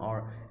person,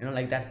 or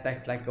like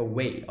that's like a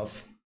way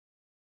of,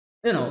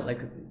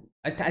 like,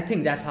 I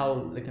think that's how,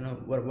 like,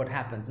 what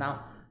happens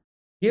now.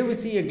 Here we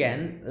see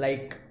again,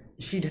 like,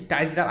 she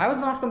ties it up. I was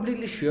not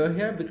completely sure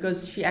here,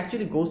 because she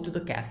actually goes to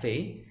the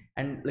cafe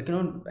and, like,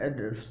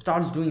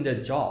 starts doing the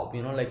job,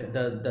 like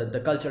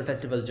the cultural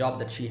festival job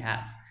that she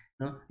has,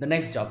 the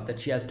next job that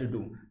she has to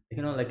do,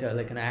 like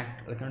an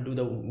act, like, do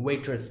the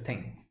waitress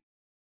thing.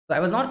 So I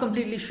was not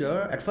completely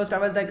sure. At first I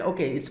was like,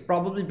 okay, it's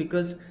probably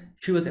because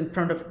she was in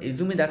front of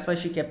Izumi, that's why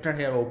she kept her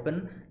hair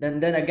open.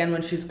 Then again,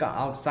 when she's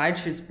outside,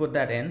 she's put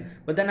that in.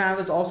 But then I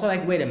was also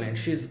like, wait a minute,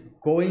 she's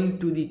going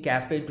to the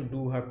cafe to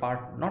do her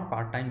not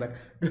part-time, but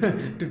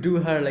to do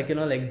her, like,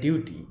 like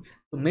duty.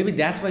 So maybe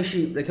that's why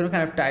she, like, kind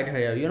of tied her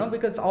hair,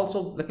 because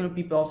also, like,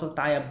 people also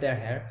tie up their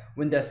hair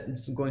when they're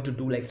going to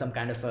do like some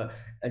kind of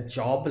a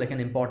job, like an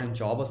important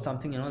job or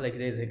something, like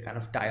they kind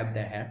of tie up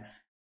their hair.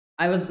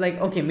 I was like,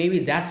 okay, maybe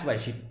that's why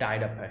she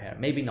tied up her hair,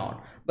 maybe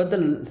not. But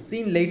the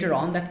scene later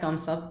on that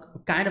comes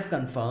up kind of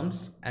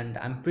confirms, and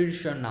I'm pretty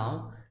sure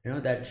now,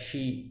 that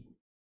she,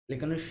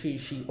 like,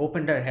 she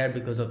opened her hair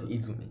because of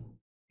Izumi,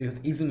 because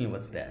Izumi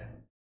was there.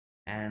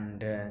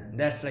 And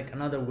that's like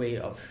another way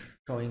of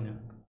showing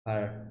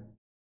her,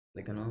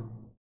 like,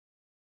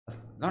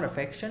 not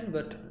affection,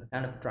 but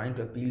kind of trying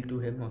to appeal to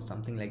him or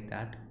something like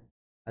that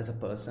as a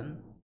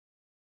person.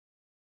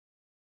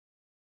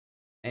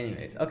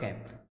 Anyways, okay.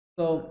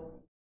 So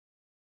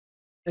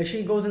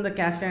she goes in the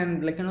cafe,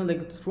 and, like,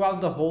 like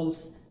throughout the whole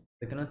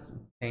like,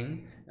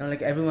 thing,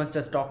 like, everyone's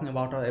just talking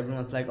about her.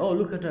 Everyone's like, oh,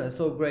 look at her,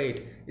 so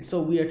great, it's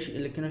so weird, she,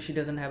 like, she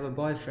doesn't have a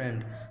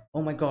boyfriend.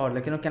 Oh my god,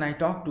 like, can I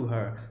talk to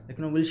her, like,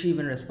 will she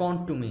even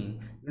respond to me,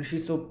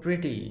 she's so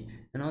pretty,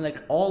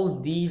 like all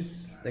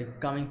these, like,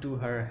 coming to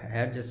her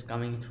head, just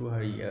coming through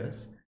her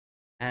ears.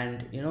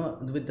 And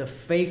with the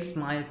fake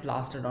smile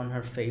plastered on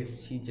her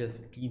face, she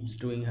just keeps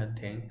doing her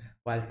thing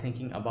while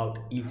thinking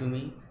about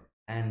Izumi.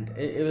 And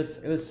it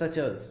was such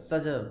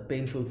a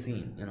painful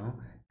scene,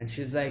 and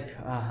she's like,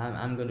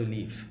 I'm going to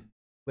leave,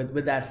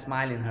 with that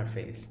smile in her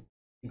face.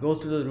 She goes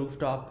to the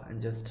rooftop and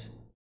just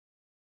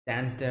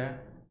stands there,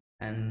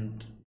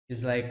 and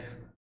she's like,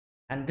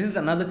 and this is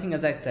another thing,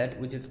 as I said,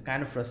 which is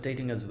kind of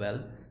frustrating as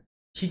well.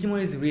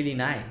 Shikimori is really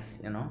nice,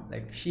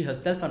 like, she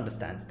herself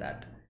understands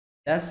that.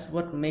 That's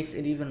what makes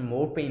it even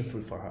more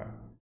painful for her,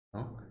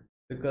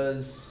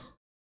 because,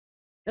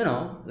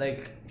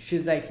 like,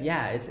 she's like,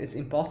 yeah, it's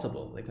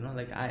impossible, like,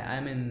 like,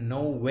 I'm in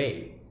no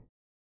way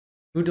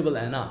suitable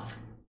enough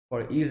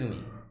for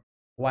Izumi,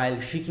 while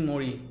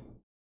Shikimori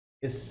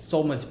is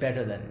so much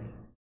better than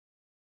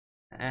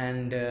me.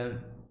 And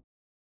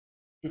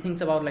she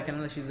thinks about, like,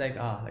 she's like,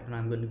 like,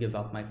 I'm going to give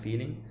up my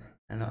feeling.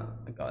 And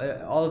like,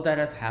 all of that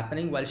is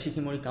happening while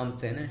Shikimori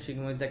comes in, and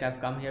Shikimori is like,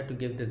 I've come here to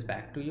give this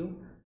back to you.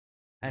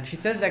 And she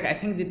says, like, I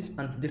think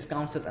this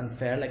counts as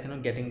unfair, like,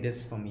 getting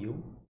this from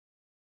you.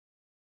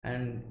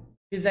 And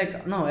she's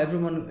like, no,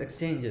 everyone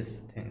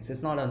exchanges things,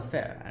 it's not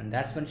unfair. And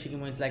that's when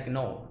Shikimori is like,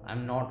 no,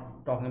 I'm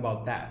not talking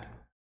about that.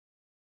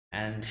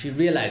 And she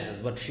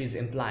realizes what she's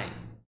implying.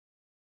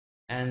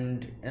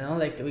 And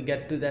like, we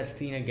get to that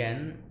scene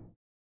again,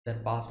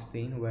 that past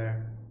scene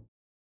where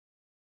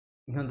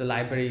the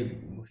library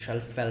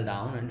shelf fell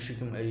down, and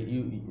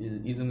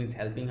Izumi is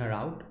helping her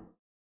out.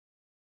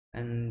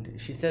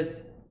 And she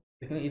says,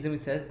 Izumi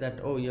says that,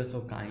 oh, you're so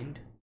kind.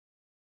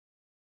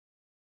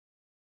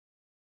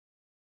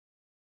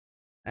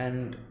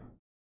 And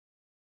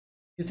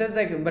she says,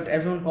 like, but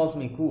everyone calls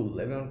me cool,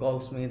 everyone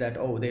calls me that,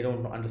 oh, they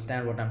don't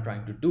understand what I'm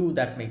trying to do,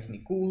 that makes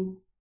me cool,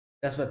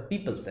 that's what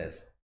people says.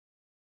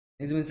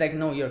 Izumi's like,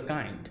 no, you're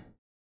kind.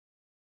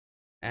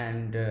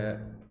 And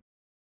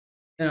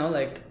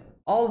like,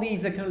 all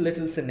these, like,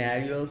 little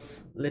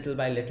scenarios, little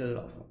by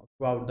little,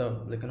 throughout the,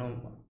 like,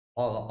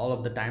 all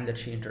of the time that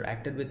she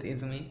interacted with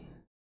Izumi,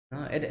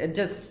 it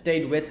just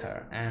stayed with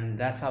her, and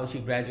that's how she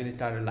gradually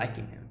started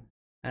liking him.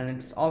 And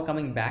it's all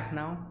coming back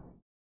now.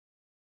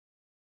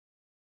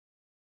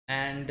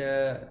 And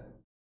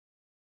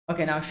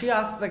okay, now she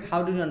asks, like,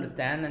 how do you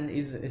understand? And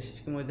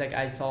Shikimo is like,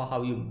 I saw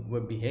how you were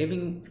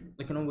behaving,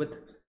 like, with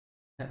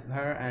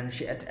her. And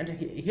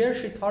here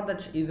she thought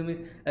that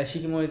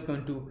Shikimo is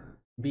going to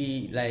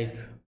be like,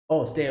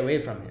 oh, stay away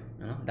from him,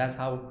 that's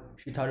how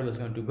she thought it was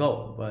going to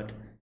go. But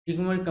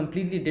Shikimori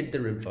completely did the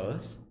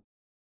reverse.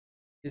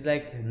 He's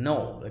like,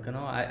 no, like,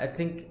 I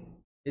think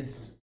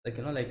it's like,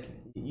 like,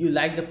 you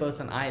like the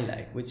person I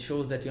like, which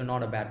shows that you're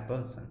not a bad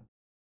person.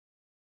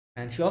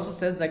 And she also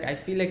says, like, I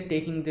feel like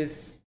taking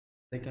this,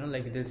 like,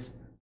 like, this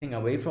thing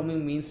away from you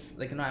means,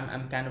 like,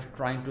 I'm kind of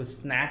trying to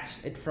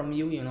snatch it from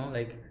you,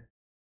 like,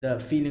 the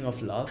feeling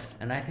of love.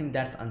 And I think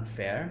that's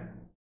unfair.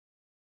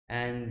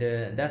 And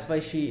that's why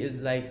she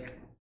is like,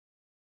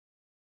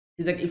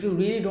 she's like, if you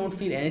really don't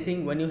feel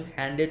anything when you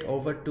hand it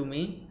over to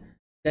me,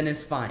 then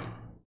it's fine.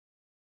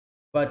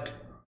 But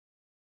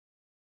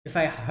if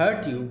I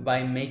hurt you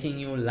by making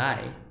you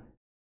lie,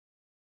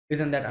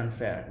 isn't that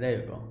unfair? There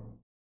you go.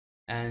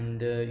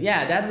 And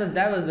yeah,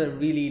 that was a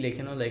really, like,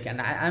 like,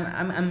 and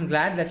I'm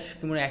glad that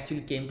Shikimori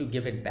actually came to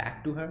give it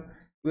back to her,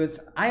 because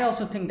I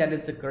also think that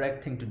is the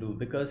correct thing to do,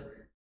 because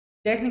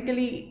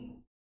technically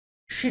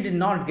she did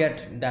not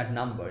get that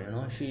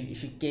number.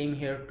 She came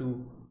here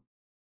to,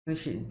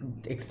 she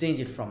exchange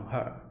it from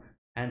her.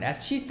 And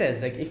as she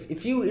says, like,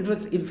 if it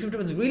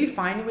was really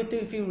fine with you,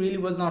 if you really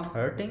was not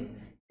hurting,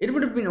 it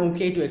would have been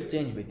okay to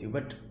exchange with you.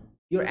 But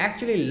you're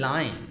actually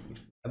lying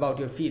about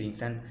your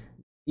feelings, and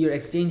you're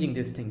exchanging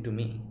this thing to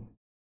me.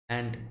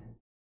 And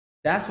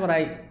that's what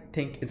I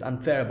think is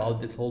unfair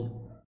about this whole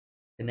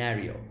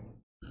scenario.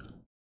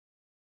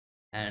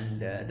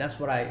 And that's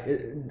what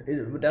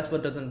that's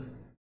what doesn't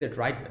sit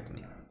right with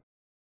me.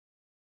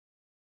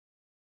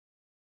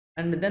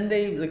 And then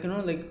they, like,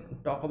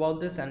 like, talk about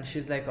this, and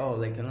she's like, oh,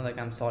 like, like,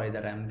 I'm sorry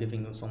that I'm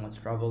giving you so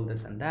much trouble,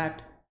 this and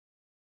that.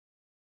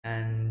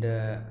 And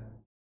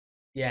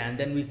yeah, and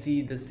then we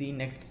see the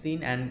next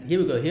scene, and here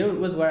we go. Here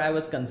was where I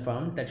was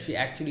confirmed that she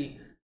actually,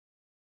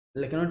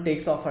 like,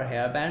 takes off her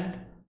hairband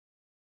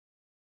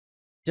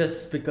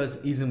just because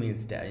Izumi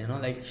is there.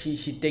 Like, she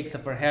takes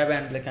off her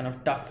hairband, like, kind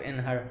of tucks in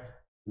her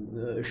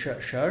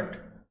shirt,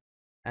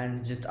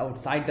 and just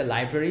outside the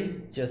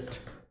library, just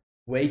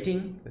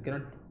waiting, like,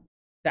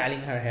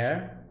 styling her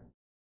hair.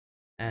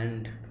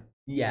 And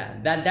yeah,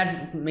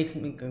 that makes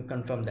me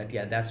confirm that,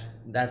 yeah,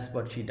 that's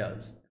what she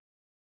does.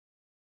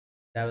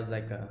 That was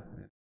like a,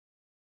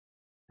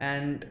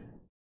 and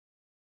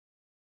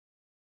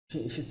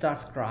she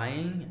starts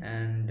crying,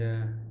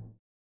 and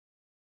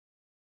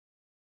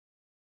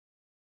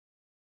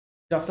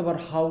talks about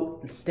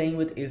how staying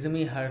with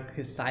Izumi,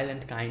 his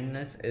silent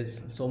kindness,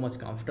 is so much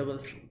comfortable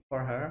for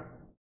her,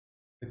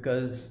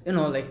 because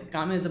like,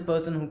 Kami is a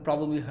person who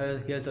probably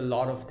hears a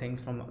lot of things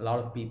from a lot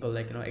of people,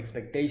 like,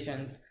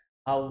 expectations,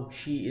 how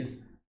she is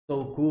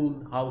so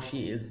cool, how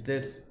she is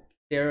this,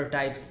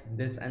 stereotypes,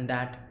 this and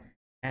that.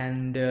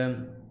 And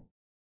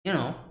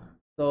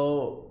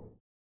so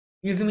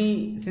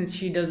Izumi, since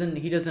he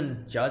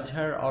doesn't judge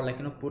her, or,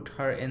 like, put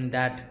her in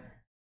that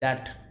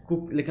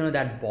cook, like,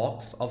 that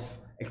box of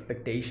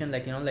expectation,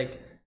 like,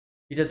 like,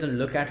 he doesn't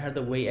look at her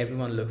the way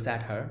everyone looks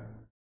at her.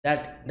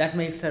 That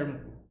makes her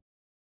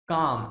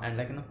calm and,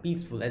 like,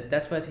 peaceful. As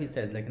that's what he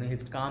said, like,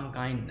 his calm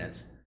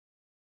kindness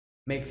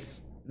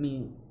makes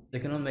me,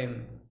 like,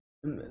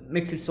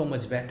 makes it so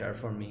much better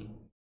for me.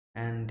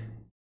 And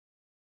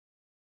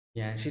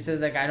yeah, she says,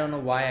 like, I don't know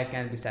why I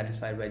can't be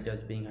satisfied by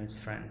just being his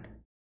friend.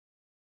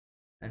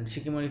 And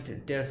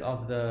Shikimori tears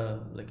off the,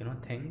 like,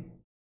 thing,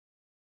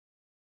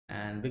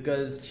 and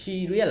because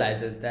she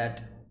realizes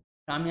that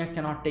Kamiya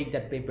cannot take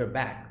that paper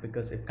back,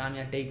 because if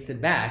Kamiya takes it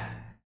back,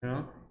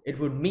 it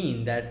would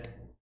mean that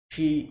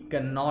she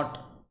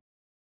cannot,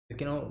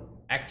 like,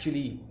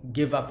 actually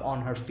give up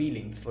on her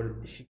feelings for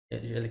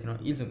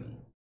Izumi,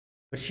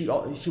 but she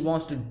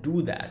wants to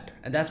do that,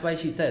 and that's why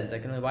she says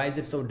like, why is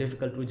it so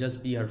difficult to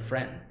just be her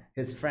friend,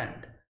 his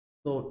friend?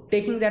 So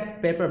taking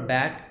that paper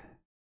back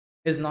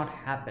is not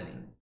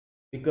happening,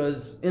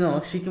 because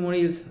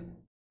Shikimori is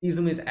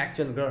Izumi's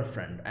actual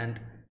girlfriend, and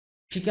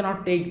she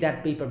cannot take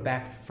that paper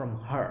back from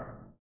her.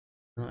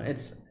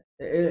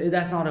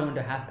 That's not going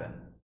to happen.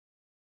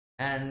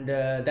 And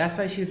that's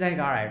why she's like,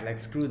 all right, like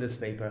screw this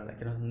paper,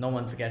 like no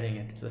one's getting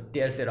it, so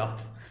tears it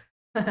off.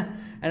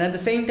 And at the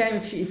same time,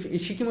 if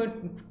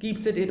Shikimori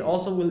keeps it, it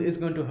also is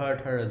going to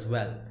hurt her as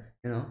well,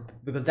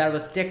 because that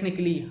was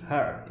technically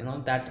her,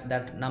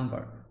 that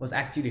number was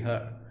actually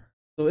her.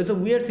 So it's a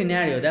weird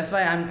scenario. That's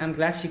why I'm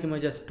glad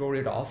Shikimori just tore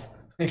it off.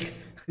 Like,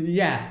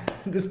 yeah,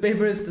 this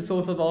paper is the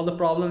source of all the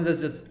problems.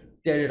 Let's just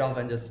tear it off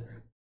and just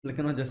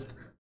just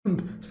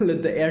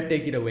let the air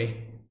take it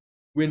away,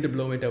 wind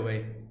blow it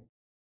away,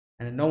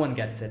 and no one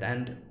gets it.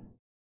 And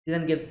he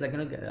then gives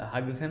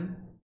hugs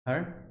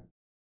her,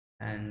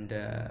 and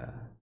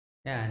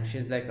yeah, and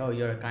she's like, oh,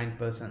 you're a kind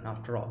person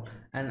after all.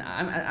 And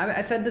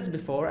I said this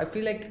before, I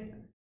feel like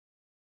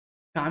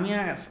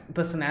Kamiya's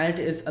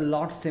personality is a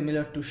lot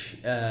similar to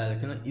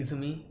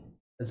Izumi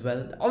as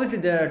well. Obviously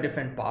there are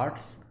different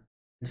parts,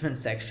 different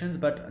sections,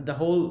 but the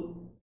whole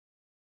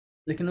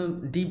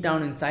deep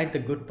down inside, the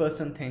good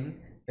person thing,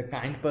 the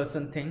kind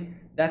person thing,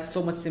 that's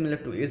so much similar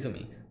to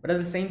Izumi. But at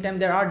the same time,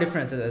 there are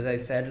differences, as I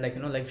said, like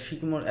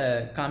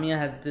Shikimori, Kamiya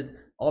has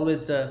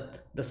always the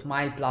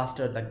smile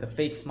plaster, like the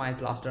fake smile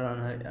plaster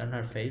on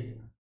her face,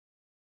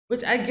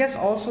 which I guess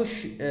also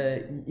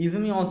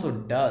Izumi also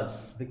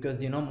does,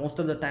 because most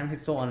of the time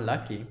he's so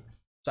unlucky.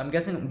 So I'm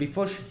guessing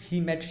before he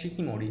met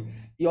Shikimori,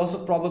 he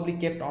also probably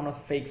kept on a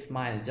fake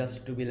smile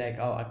just to be like,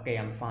 oh, okay,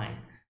 I'm fine,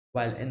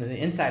 while in the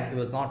inside he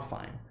was not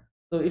fine.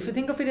 So if you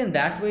think of it in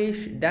that way,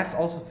 that's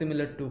also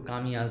similar to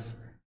Kamiya's,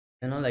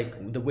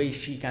 like the way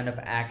she kind of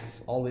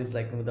acts, always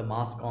like with a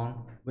mask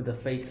on, with a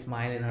fake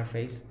smile in her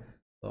face.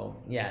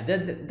 So yeah,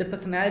 the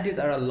personalities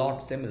are a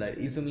lot similar,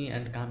 Izumi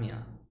and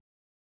Kamiya,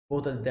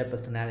 both of their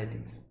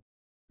personalities.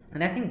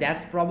 And I think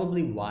that's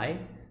probably why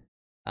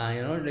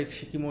like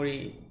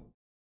Shikimori,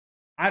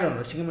 I don't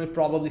know, Shikimori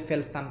probably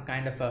felt some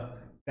kind of a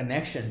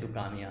connection to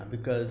Kamiya,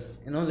 because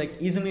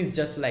like Izumi is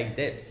just like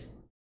this,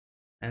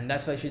 and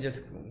that's why she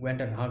just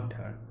went and hugged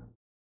her.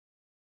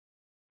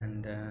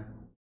 And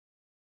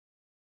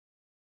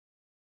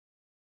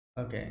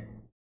okay,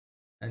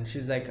 and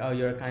she's like, oh,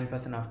 you're a kind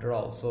person after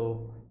all,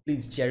 so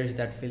please cherish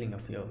that feeling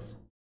of yours.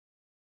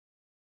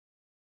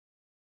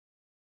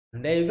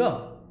 And there you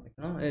go,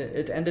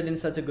 it ended in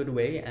such a good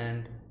way.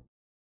 And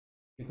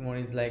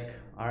Shikimori is like,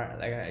 alright,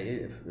 like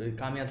if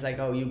Kamiya's like,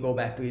 oh, you go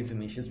back to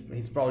Izumi,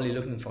 he's probably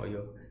looking for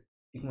you.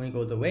 Shikimori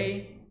goes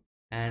away,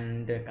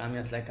 and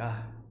Kamiya's like,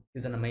 ah,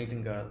 she's an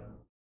amazing girl,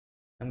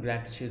 I'm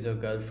glad she's your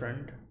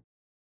girlfriend.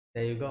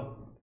 There you go.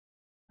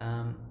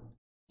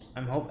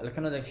 I'm hope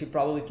like she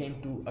probably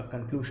came to a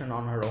conclusion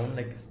on her own,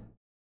 like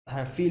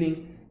her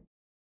feeling,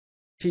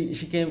 she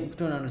came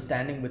to an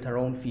understanding with her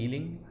own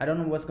feeling. I don't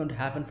know what's going to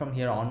happen from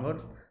here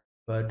onwards,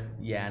 but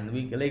yeah. And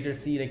we later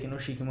see like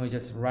Shikimori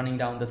just running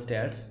down the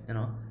stairs,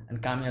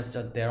 and Kamiya's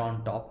just there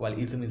on top while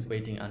Izumi is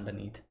waiting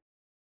underneath.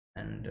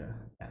 And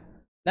yeah,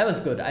 that was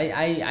good.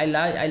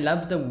 I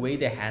love the way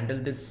they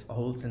handled this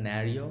whole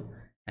scenario,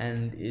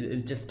 and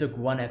it just took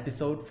one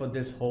episode for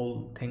this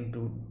whole thing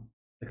to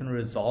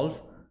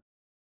resolve.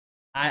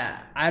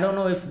 I don't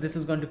know if this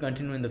is going to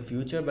continue in the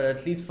future, but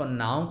at least for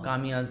now,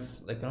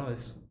 Kamiya's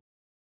is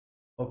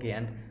okay.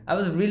 And I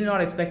was really not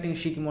expecting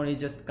Shikimori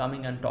just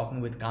coming and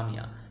talking with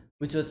Kamiya,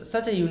 which was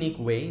such a unique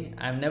way.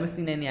 I've never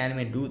seen any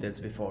anime do this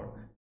before.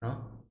 No,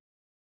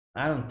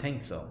 I don't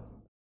think so.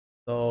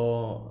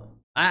 So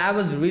I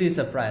was really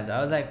surprised.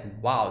 I was like,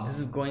 wow, this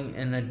is going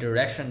in a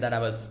direction that I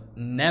was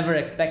never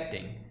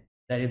expecting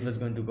that it was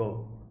going to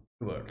go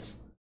towards.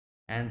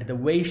 And the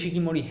way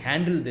Shikimori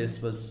handled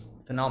this was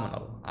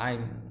phenomenal.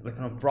 I'm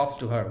props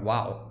to her.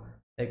 Wow,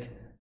 like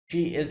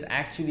she is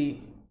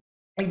actually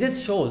like,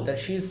 this shows that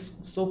she's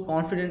so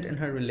confident in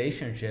her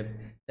relationship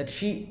that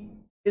she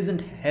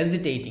isn't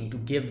hesitating to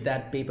give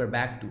that paper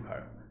back to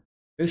her,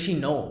 because she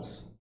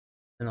knows,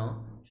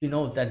 she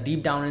knows that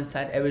deep down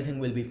inside everything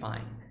will be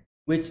fine,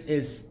 which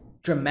is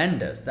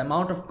tremendous. The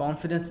amount of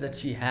confidence that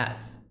she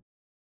has,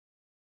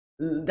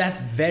 that's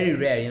very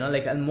rare,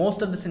 like in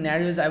most of the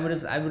scenarios I would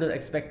have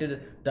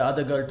expected the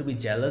other girl to be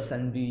jealous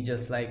and be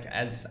just like,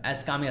 as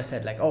Kamiya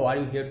said, like, oh, are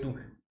you here to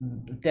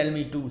tell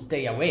me to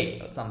stay away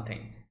or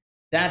something.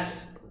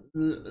 That's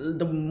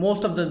the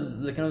most of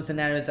the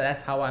scenarios,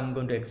 that's how I'm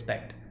going to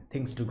expect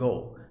things to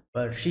go.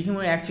 But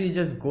Shikimori actually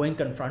just going,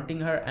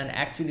 confronting her and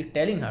actually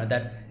telling her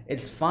that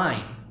it's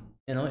fine,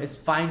 it's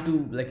fine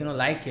to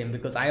like him,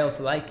 because I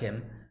also like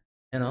him,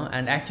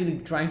 and actually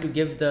trying to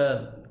give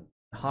the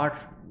heart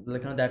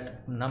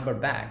that number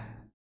back,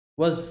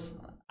 I was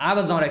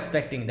not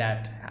expecting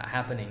that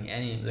happening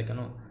any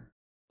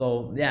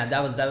so yeah,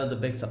 that was a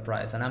big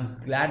surprise, and I'm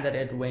glad that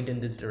it went in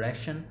this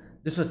direction.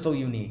 This was so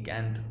unique,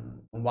 and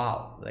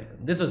wow,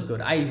 like this was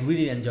good. I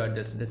really enjoyed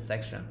this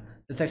section,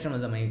 The section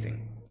was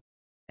amazing.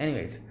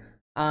 Anyways,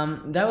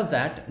 that was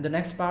that. The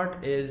next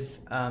part is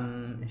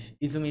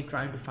Izumi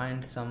trying to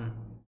find some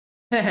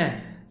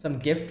some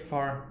gift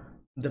for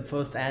the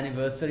first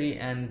anniversary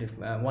and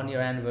 1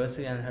 year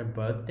anniversary and her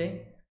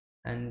birthday.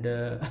 And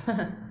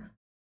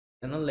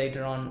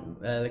later on,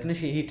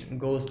 he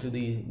goes to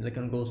the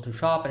goes to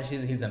shop, and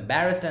he's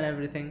embarrassed and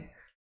everything.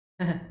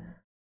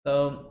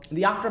 So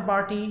the after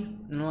party,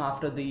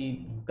 after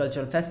the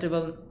cultural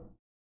festival,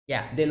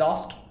 yeah, they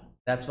lost.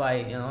 That's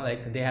why,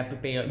 they have to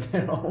pay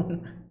their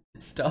own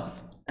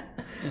stuff.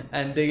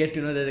 And they get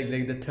to know that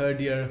the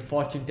third year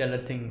fortune teller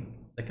thing,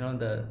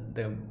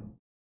 the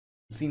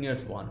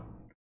seniors won.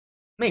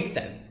 Makes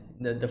sense.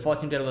 The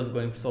fortune teller was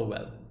going so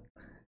well.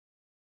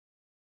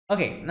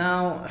 Okay,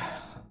 now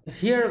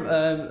here,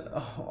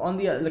 on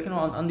the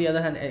on the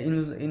other hand,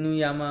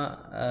 Inuyama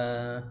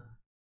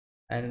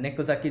and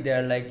Nekozaki, they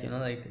are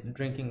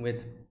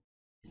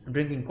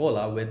drinking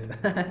cola with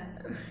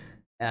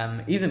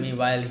Izumi,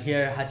 while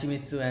here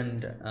Hachimitsu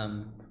and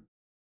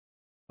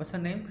what's her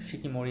name,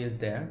 Shikimori, is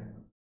there.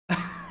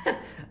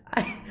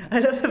 I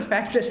love the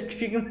fact that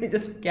Shikimori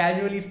just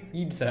casually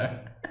feeds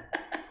her.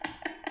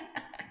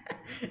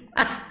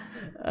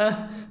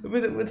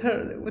 With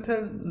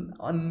her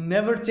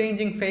never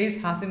changing face,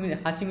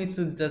 Hachimitsu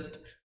is just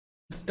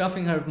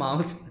stuffing her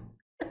mouth.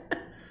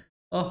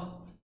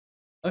 Oh,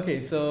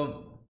 okay.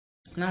 So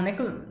now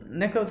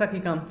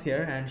Nekozaki comes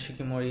here, and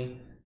Shikimori.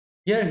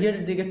 Here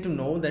they get to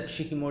know that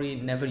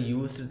Shikimori never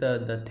used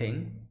the thing,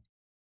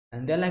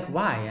 and they're like,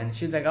 why? And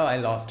she's like, oh, I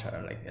lost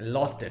her. Like, I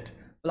lost it.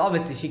 Well,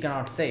 obviously she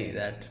cannot say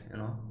that,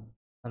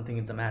 something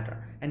is the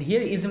matter. And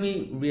here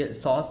Izumi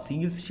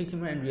sees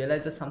Shikimori and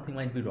realizes something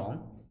might be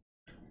wrong.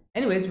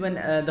 Anyways, when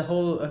the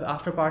whole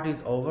after party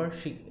is over,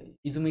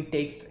 Izumi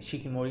takes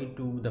Shikimori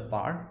to the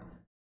park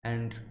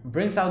and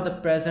brings out the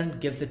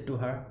present, gives it to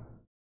her,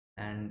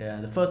 and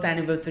the first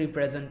anniversary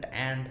present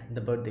and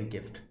the birthday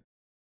gift.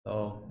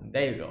 So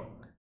there you go.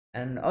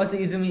 And also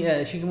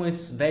Shikimori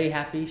is very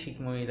happy.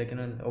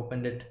 Shikimori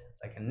opened it. It's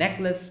like a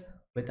necklace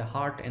with a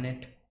heart in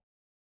it,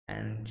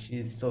 and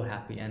she's so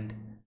happy. And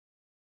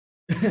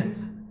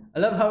I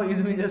love how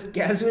Izumi just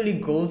casually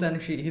goes, and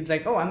he's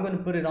like, oh, I'm going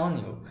to put it on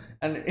you,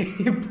 and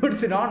he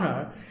puts it on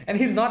her, and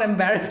he's not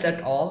embarrassed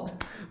at all.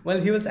 Well,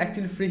 he was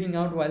actually freaking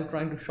out while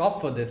trying to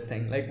shop for this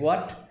thing. Like,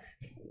 what?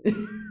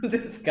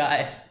 This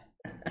guy.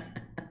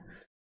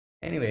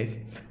 Anyways,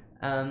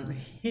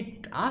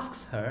 he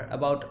asks her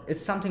about,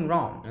 is something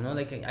wrong?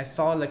 I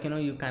saw,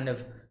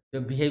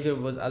 your behavior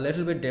was a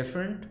little bit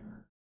different.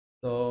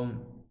 So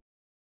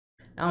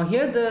now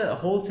here the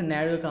whole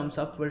scenario comes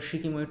up where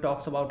Shikimori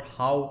talks about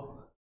how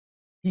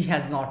he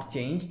has not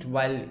changed,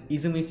 while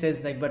Izumi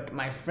says but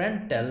my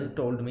friend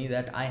told me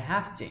that I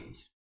have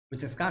changed,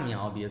 which is Kamiya,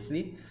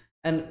 obviously.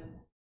 And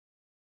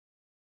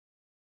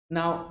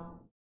now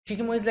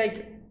Shikimori is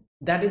like,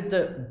 that is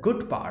the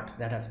good part,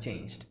 that I've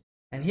changed.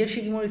 And here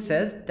Shikimori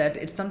says that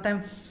it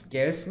sometimes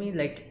scares me,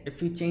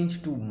 if you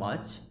change too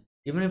much,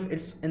 even if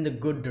it's in the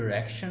good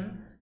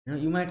direction,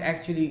 you might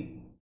actually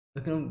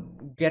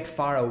get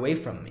far away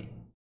from me,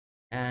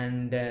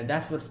 and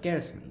that's what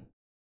scares me.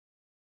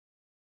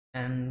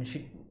 And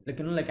she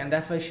and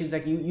that's why she's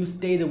like, you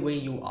stay the way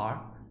you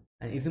are.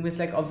 And Izumi is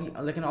like,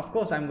 of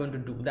course I'm going to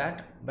do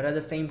that, but at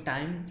the same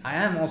time I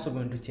am also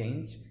going to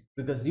change,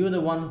 because you're the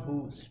one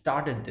who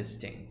started this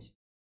change.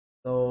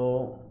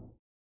 So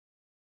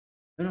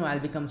I'll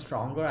become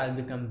stronger, I'll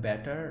become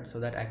better,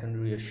 so that I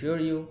can reassure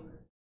you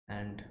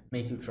and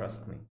make you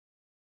trust me.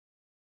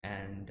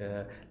 And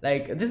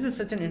this is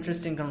such an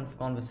interesting kind of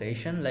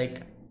conversation.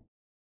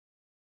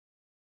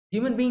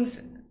 Human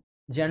beings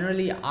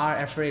generally are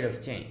afraid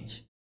of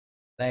change,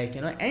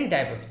 any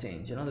type of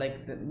change.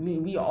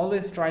 We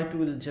always try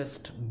to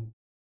just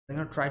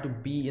try to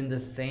be in the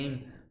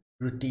same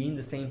routine,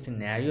 the same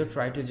scenario,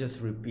 try to just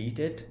repeat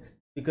it,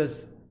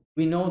 because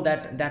we know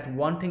that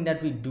one thing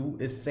that we do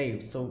is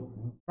safe. So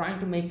trying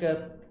to make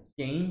a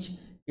change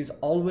is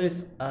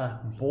always a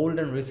bold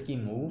and risky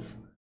move.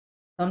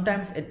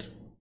 Sometimes it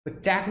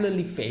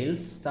spectacularly fails,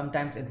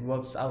 sometimes it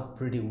works out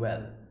pretty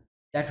well.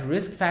 That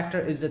risk factor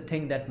is the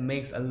thing that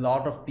makes a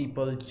lot of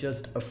people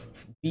just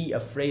be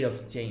afraid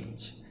of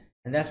change,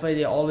 and that's why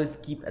they always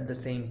keep at the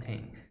same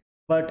thing.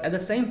 But at the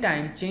same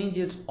time, change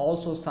is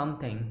also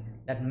something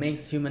that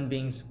makes human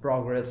beings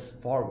progress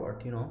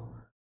forward,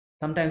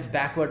 sometimes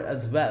backward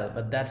as well,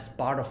 but that's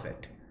part of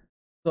it.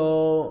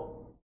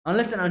 So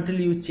unless and until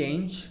you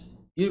change,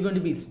 you're going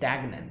to be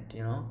stagnant.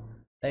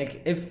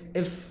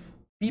 If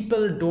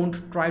people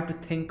don't try to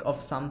think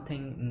of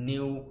something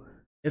new,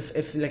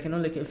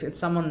 if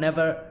someone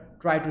never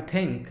try to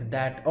think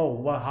that, oh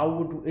well, how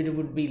would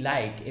it be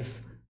like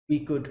if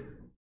we could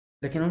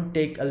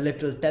take a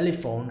little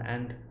telephone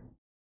and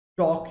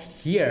talk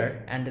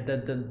here, and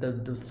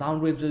the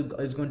sound waves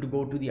is going to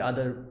go to the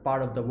other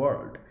part of the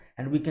world,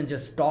 and we can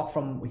just talk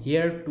from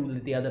here to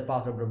the other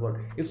part of the world.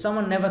 If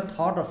someone never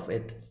thought of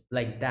it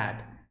like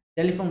that,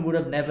 telephone would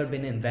have never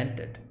been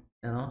invented.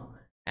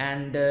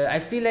 And I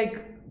feel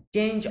like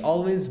change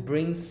always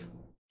brings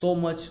so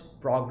much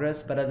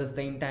progress, but at the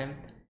same time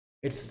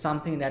It's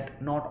something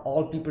that not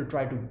all people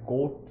try to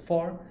go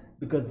for,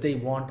 because they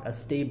want a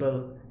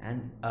stable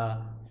and a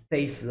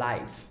safe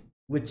life,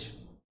 which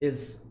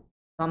is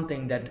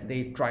something that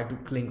they try to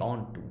cling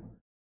on to.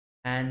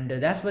 And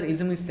that's what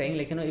Izumi is saying,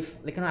 like, if,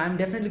 like, I'm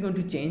definitely going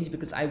to change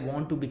because I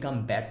want to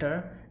become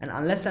better, and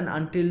unless and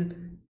until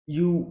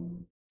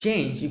you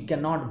change, you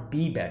cannot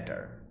be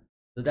better.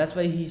 So that's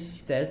why he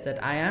says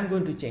that I am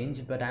going to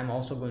change, but I'm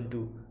also going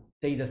to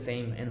stay the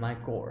same in my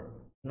core.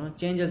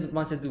 Change as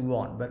much as you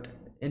want, but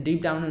in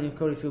deep down in your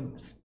core, if you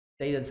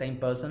stay the same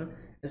person,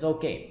 it's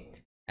okay.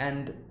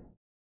 And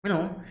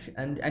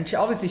and she,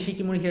 obviously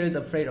Shikimori here is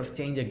afraid of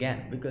change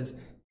again, because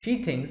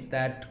she thinks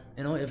that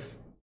if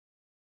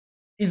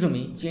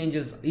Izumi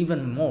changes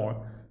even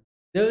more,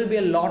 there will be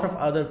a lot of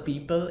other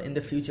people in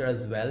the future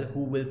as well who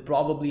will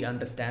probably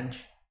understand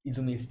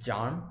Izumi's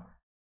charm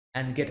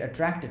and get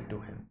attracted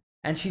to him.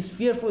 And she's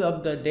fearful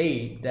of the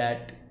day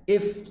that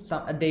if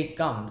a day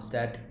comes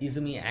that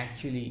Izumi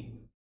actually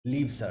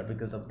leaves her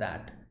because of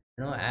that,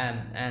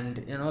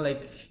 and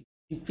like,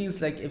 she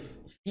feels like if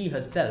she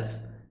herself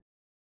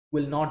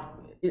will not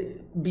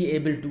be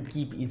able to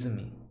keep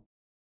Izumi,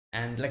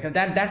 and like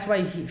that's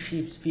why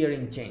she's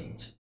fearing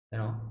change,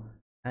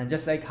 and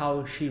just like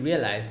how she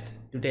realized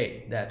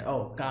today that,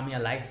 oh, Kamiya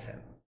likes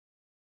him,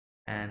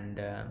 and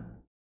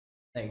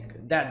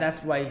like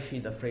that's why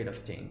she's afraid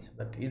of change.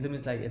 But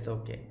Izumi's like, it's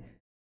okay.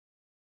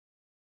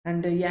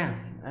 And yeah,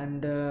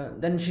 and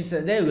then she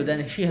said, there you go,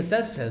 then she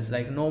herself says,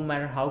 like, no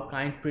matter how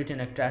kind, pretty,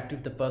 and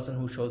attractive the person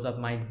who shows up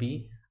might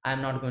be,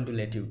 I'm not going to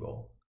let you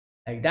go.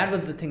 Like, that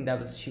was the thing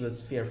that she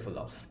was fearful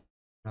of,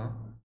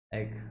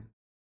 like,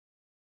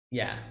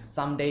 yeah,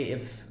 someday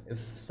if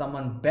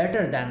someone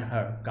better than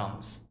her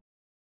comes,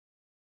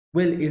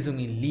 will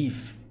Izumi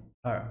leave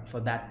her for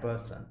that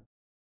person?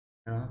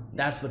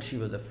 That's what she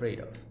was afraid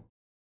of.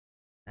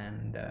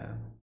 And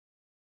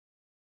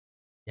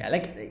yeah,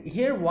 like,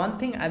 here one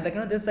thing I like,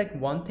 there's like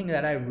one thing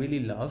that I really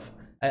love.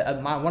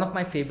 One of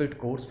my favorite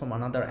quotes from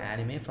another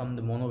anime, from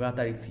the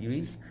Monogatari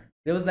series.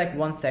 There was like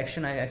one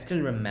section I still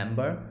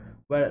remember,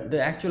 where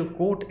the actual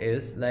quote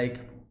is like,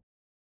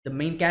 the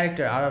main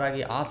character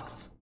Araragi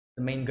asks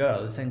the main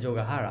girl Senjo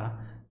Gahara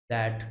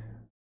that,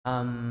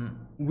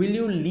 will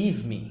you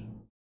leave me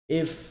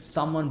if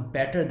someone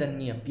better than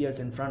me appears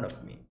in front of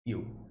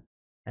you?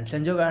 And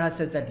Senjo Gahara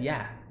says that,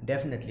 yeah,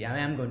 definitely, I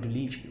am going to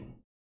leave you.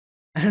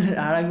 And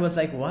Araragi was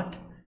like, what?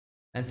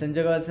 And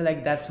Senjo Gahara said,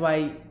 like, that's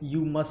why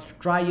you must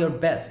try your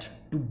best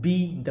to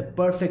be the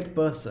perfect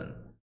person,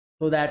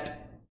 so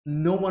that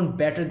no one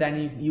better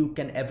than you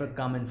can ever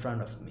come in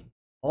front of me.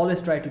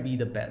 Always try to be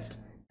the best.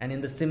 And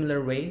in the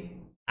similar way,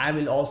 I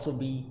will also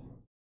be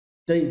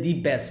the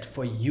best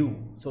for you,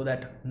 so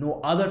that no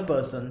other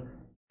person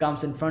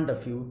comes in front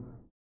of you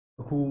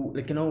who,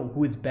 like,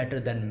 who is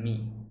better than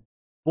me.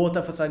 Both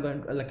of us are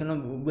going, like,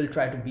 will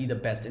try to be the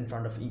best in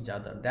front of each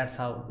other. That's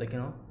how, like,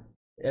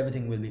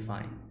 everything will be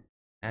fine.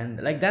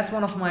 And like, that's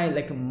one of my,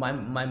 like,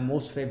 my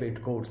most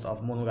favorite quotes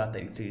of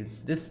Monogatari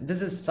series. This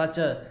is such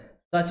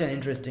an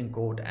interesting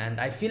quote, and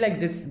I feel like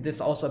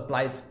this also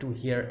applies to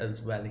here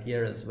as well.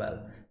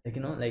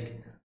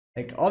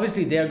 Like,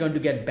 obviously they are going to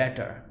get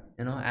better,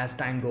 as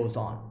time goes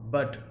on,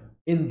 but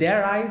in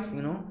their eyes,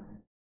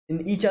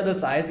 in each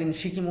other's eyes, in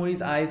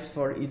Shikimori's eyes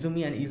for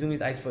Izumi and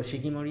Izumi's eyes for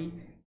Shikimori,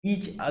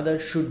 each other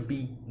should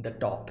be the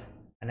top.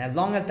 And as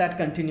long as that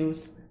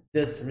continues,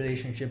 this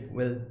relationship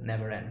will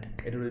never end.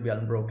 It will be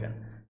unbroken.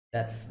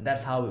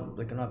 That's how,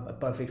 like, a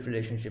perfect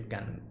relationship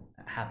can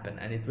happen,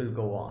 and it will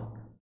go on.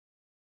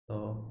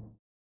 So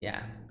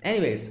yeah,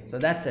 anyways, so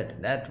that's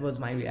it. That was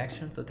my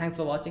reaction. So thanks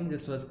for watching.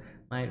 This was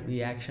my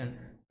reaction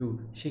to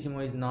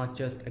Shikimori is Not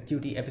Just a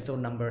Cutie episode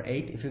number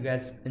 8. If you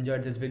guys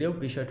enjoyed this video,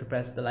 be sure to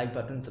press the like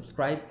button,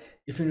 subscribe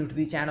if you're new to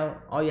the channel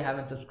or you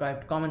haven't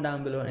subscribed. Comment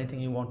down below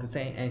anything you want to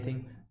say,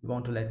 anything you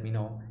want to let me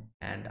know,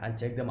 and I'll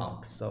check them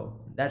out. So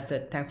that's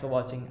it. Thanks for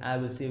watching. I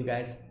will see you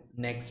guys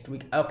next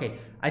week. Okay,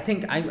 I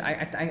think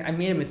I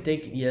made a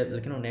mistake here,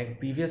 like,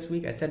 previous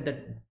week I said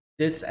that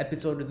this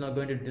episode is not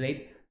going to be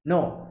delayed.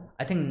 No,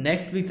 I think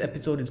next week's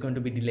episode is going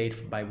to be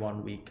delayed by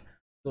 1 week.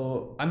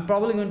 So I'm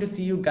probably going to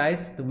see you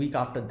guys the week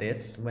after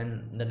this,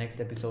 when the next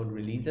episode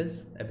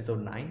releases,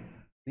 episode 9.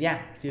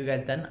 Yeah, see you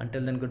guys then.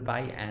 Until then,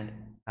 goodbye and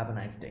have a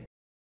nice day.